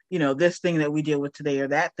shaped, this thing that we deal with today or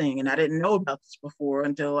that thing. And I didn't know about this before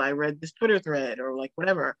until I read this Twitter thread or like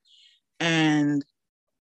whatever. And,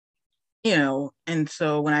 and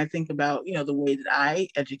so when I think about, the way that I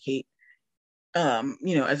educate,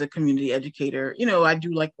 as a community educator, I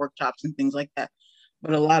do like workshops and things like that.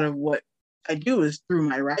 But a lot of what I do is through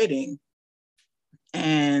my writing.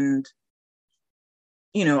 And,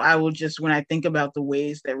 I will just, when I think about the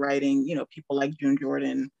ways that writing, people like June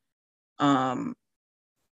Jordan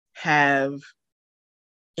have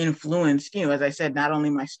influenced, as I said, not only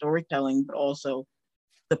my storytelling, but also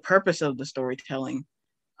the purpose of the storytelling,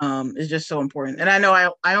 is just so important. And I know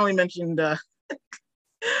I only mentioned I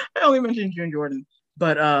only mentioned June Jordan,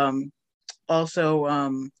 but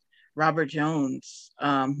also Robert Jones,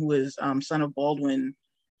 who is son of Baldwin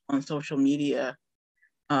on social media.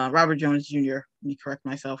 Robert Jones Jr., let me correct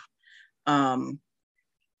myself,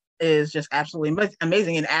 is just absolutely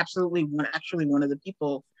amazing, and actually one of the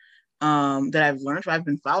people that I've learned from. I've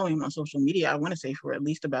been following him on social media, I want to say for at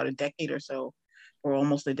least about a decade or so, or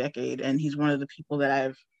almost a decade. And he's one of the people that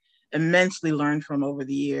I've immensely learned from over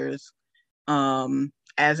the years.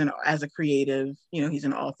 As a creative, he's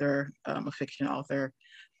an author, a fiction author,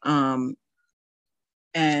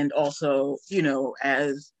 and also,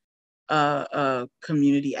 as a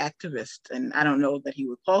community activist. And I don't know that he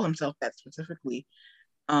would call himself that specifically,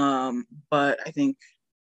 but I think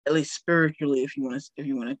at least spiritually, if you want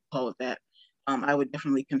to call it that, I would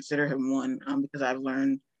definitely consider him one, because I've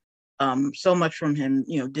learned so much from him,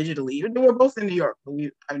 digitally. We're both in New York, but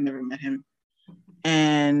I've never met him.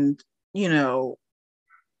 And,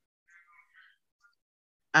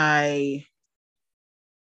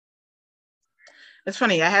 it's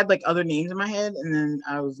funny. I had like other names in my head, and then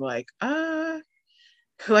I was like I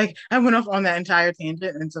went off on that entire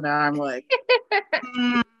tangent, and so now I'm like,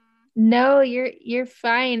 mm, No, you're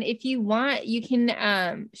fine. If you want, you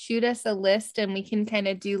can shoot us a list and we can kind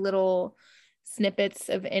of do little snippets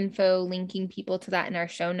of info linking people to that in our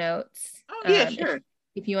show notes. oh yeah, sure.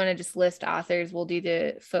 If you want to just list authors, we'll do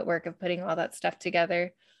the footwork of putting all that stuff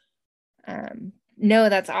together. No,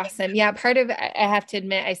 that's awesome. Yeah, part of I have to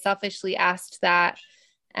admit, I selfishly asked that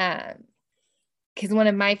because one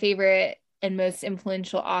of my favorite and most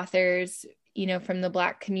influential authors, from the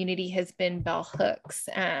Black community has been Bell Hooks.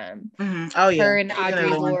 Oh yeah, Her and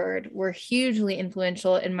Audre Lorde were hugely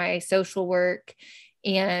influential in my social work.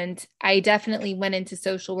 And I definitely went into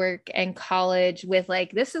social work and college with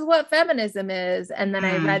like, this is what feminism is. And then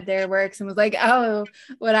I read their works and was like, oh,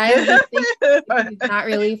 what I think is not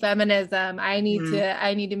really feminism. I need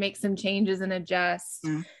to make some changes and adjust.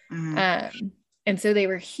 And so they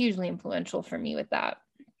were hugely influential for me with that.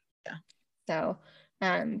 Yeah. So,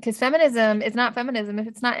 because feminism is not feminism if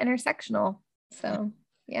it's not intersectional. So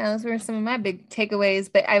yeah, those were some of my big takeaways.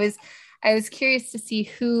 But I was curious to see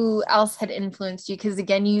who else had influenced you, because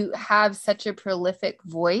again, you have such a prolific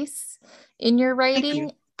voice in your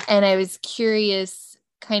writing, and I was curious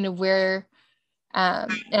kind of where,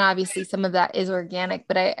 and obviously some of that is organic,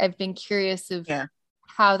 but I've been curious of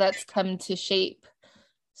how that's come to shape.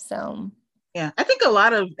 So yeah, I think a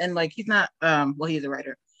lot of, and like he's not, well, he's a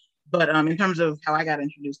writer, but in terms of how I got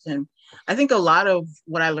introduced to him, I think a lot of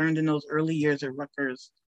what I learned in those early years at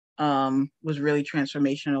Rutgers was really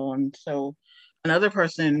transformational. And so another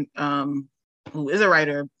person who is a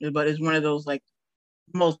writer, but is one of those like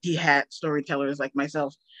multi-hat storytellers like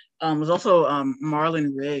myself, was also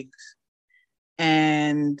Marlon Riggs.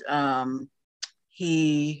 And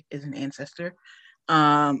he is an ancestor,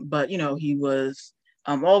 but he was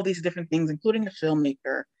all these different things, including a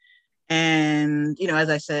filmmaker. And, as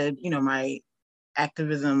I said, my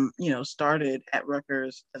activism, started at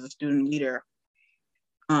Rutgers as a student leader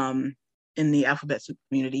in the alphabet soup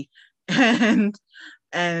community. And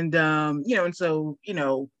so,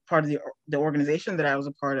 part of the organization that I was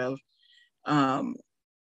a part of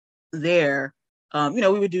there, we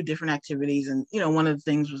would do different activities. And, one of the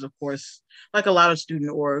things was, of course, like a lot of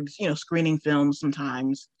student orgs, screening films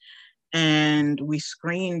sometimes. And we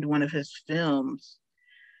screened one of his films.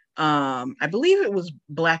 I believe it was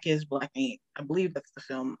Black is Black Ain't. I believe that's the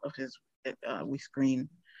film of his that we screened.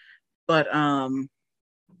 But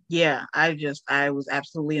yeah, I was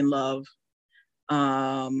absolutely in love.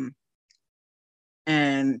 And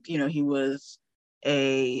he was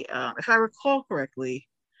if I recall correctly,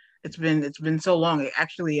 it's been so long.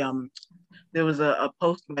 Actually, there was a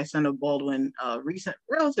post by Senator Baldwin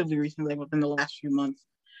relatively recently, within the last few months,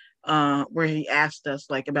 where he asked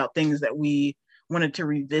us like about things that we wanted to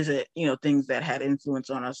revisit, things that had influence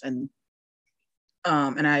on us. And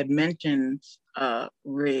I had mentioned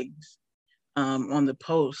Riggs on the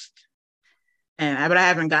post, but I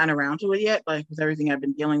haven't gotten around to it yet, like with everything I've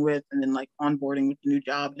been dealing with, and then like onboarding with the new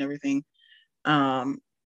job and everything. But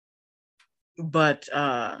what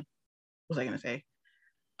was I gonna say?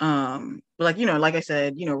 But like, like I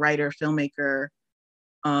said, writer, filmmaker,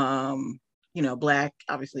 Black,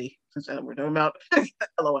 obviously, since we're talking about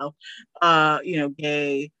LOL,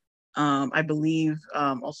 gay, I believe,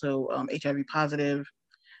 also HIV positive,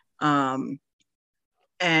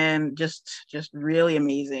 and just really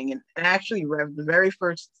amazing. And actually, the very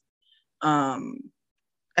first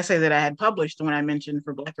essay that I had published, when I mentioned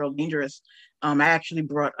For Black Girl Dangerous, I actually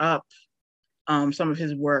brought up some of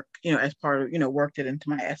his work, as part of, worked it into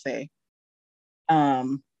my essay.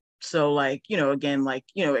 So like, again, like,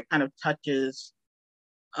 it kind of touches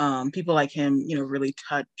people like him, really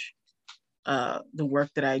touch the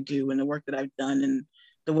work that I do and the work that I've done and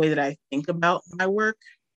the way that I think about my work.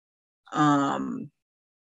 And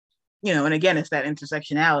again, it's that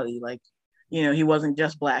intersectionality. Like, he wasn't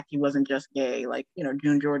just Black, he wasn't just gay. Like,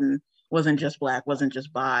 June Jordan wasn't just Black, wasn't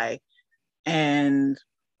just bi, and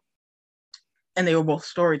they were both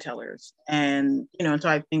storytellers. And and so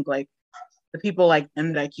I think like the people like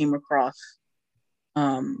them that I came across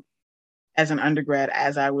as an undergrad,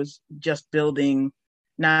 as I was just building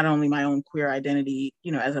not only my own queer identity,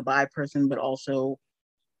 as a bi person, but also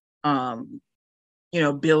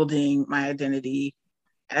building my identity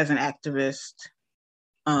as an activist,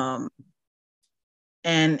 and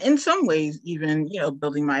in some ways even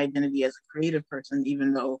building my identity as a creative person,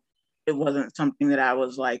 even though it wasn't something that I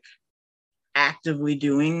was like actively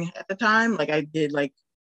doing at the time. Like I did like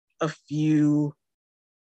a few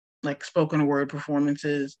like spoken word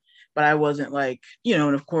performances, but I wasn't like,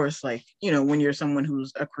 and of course, like, when you're someone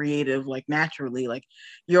who's a creative, like naturally, like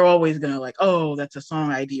you're always gonna like, oh, that's a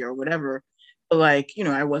song idea or whatever. But like,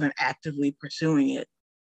 I wasn't actively pursuing it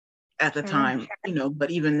at the time,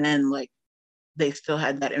 but even then, like they still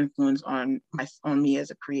had that influence on me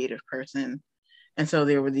as a creative person. And so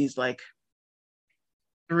there were these like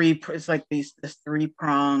this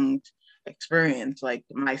 3-pronged experience, like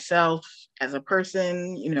myself as a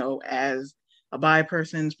person, as a bi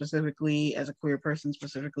person specifically, as a queer person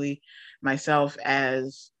specifically, myself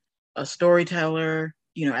as a storyteller,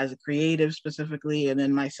 as a creative specifically, and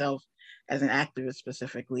then myself as an activist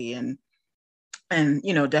specifically. And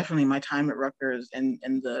definitely my time at Rutgers and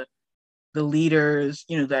the leaders,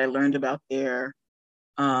 that I learned about there,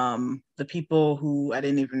 the people who it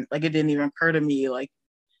didn't even occur to me like,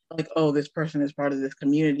 oh, this person is part of this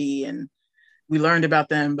community, and we learned about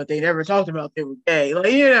them, but they never talked about they were gay,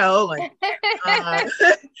 like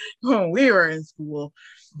when we were in school.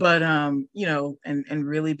 But and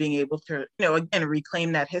really being able to, again,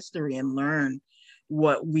 reclaim that history and learn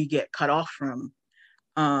what we get cut off from,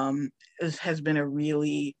 has been a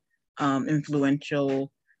really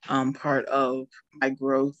influential part of my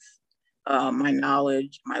growth, my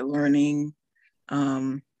knowledge, my learning.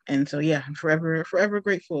 And so, yeah, I'm forever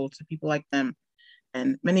grateful to people like them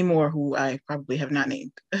and many more who I probably have not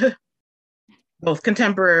named, both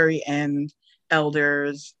contemporary and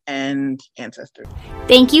elders and ancestors.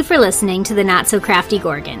 Thank you for listening to the Not So Crafty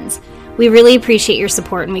Gorgons. We really appreciate your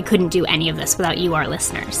support, and we couldn't do any of this without you, our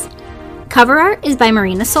listeners. Cover art is by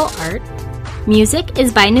Marina Soul Art. Music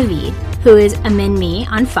is by Naveed, who is Amin Me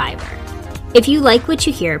on Fiverr. If you like what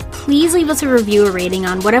you hear, please leave us a review or rating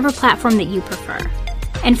on whatever platform that you prefer.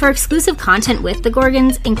 And for exclusive content with the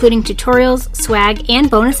Gorgons, including tutorials, swag, and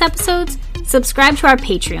bonus episodes, subscribe to our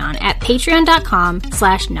Patreon at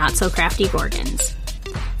patreon.com/notsocraftygorgons.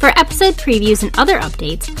 For episode previews and other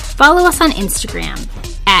updates, follow us on Instagram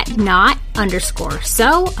at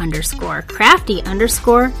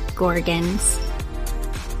not_so_crafty_gorgons.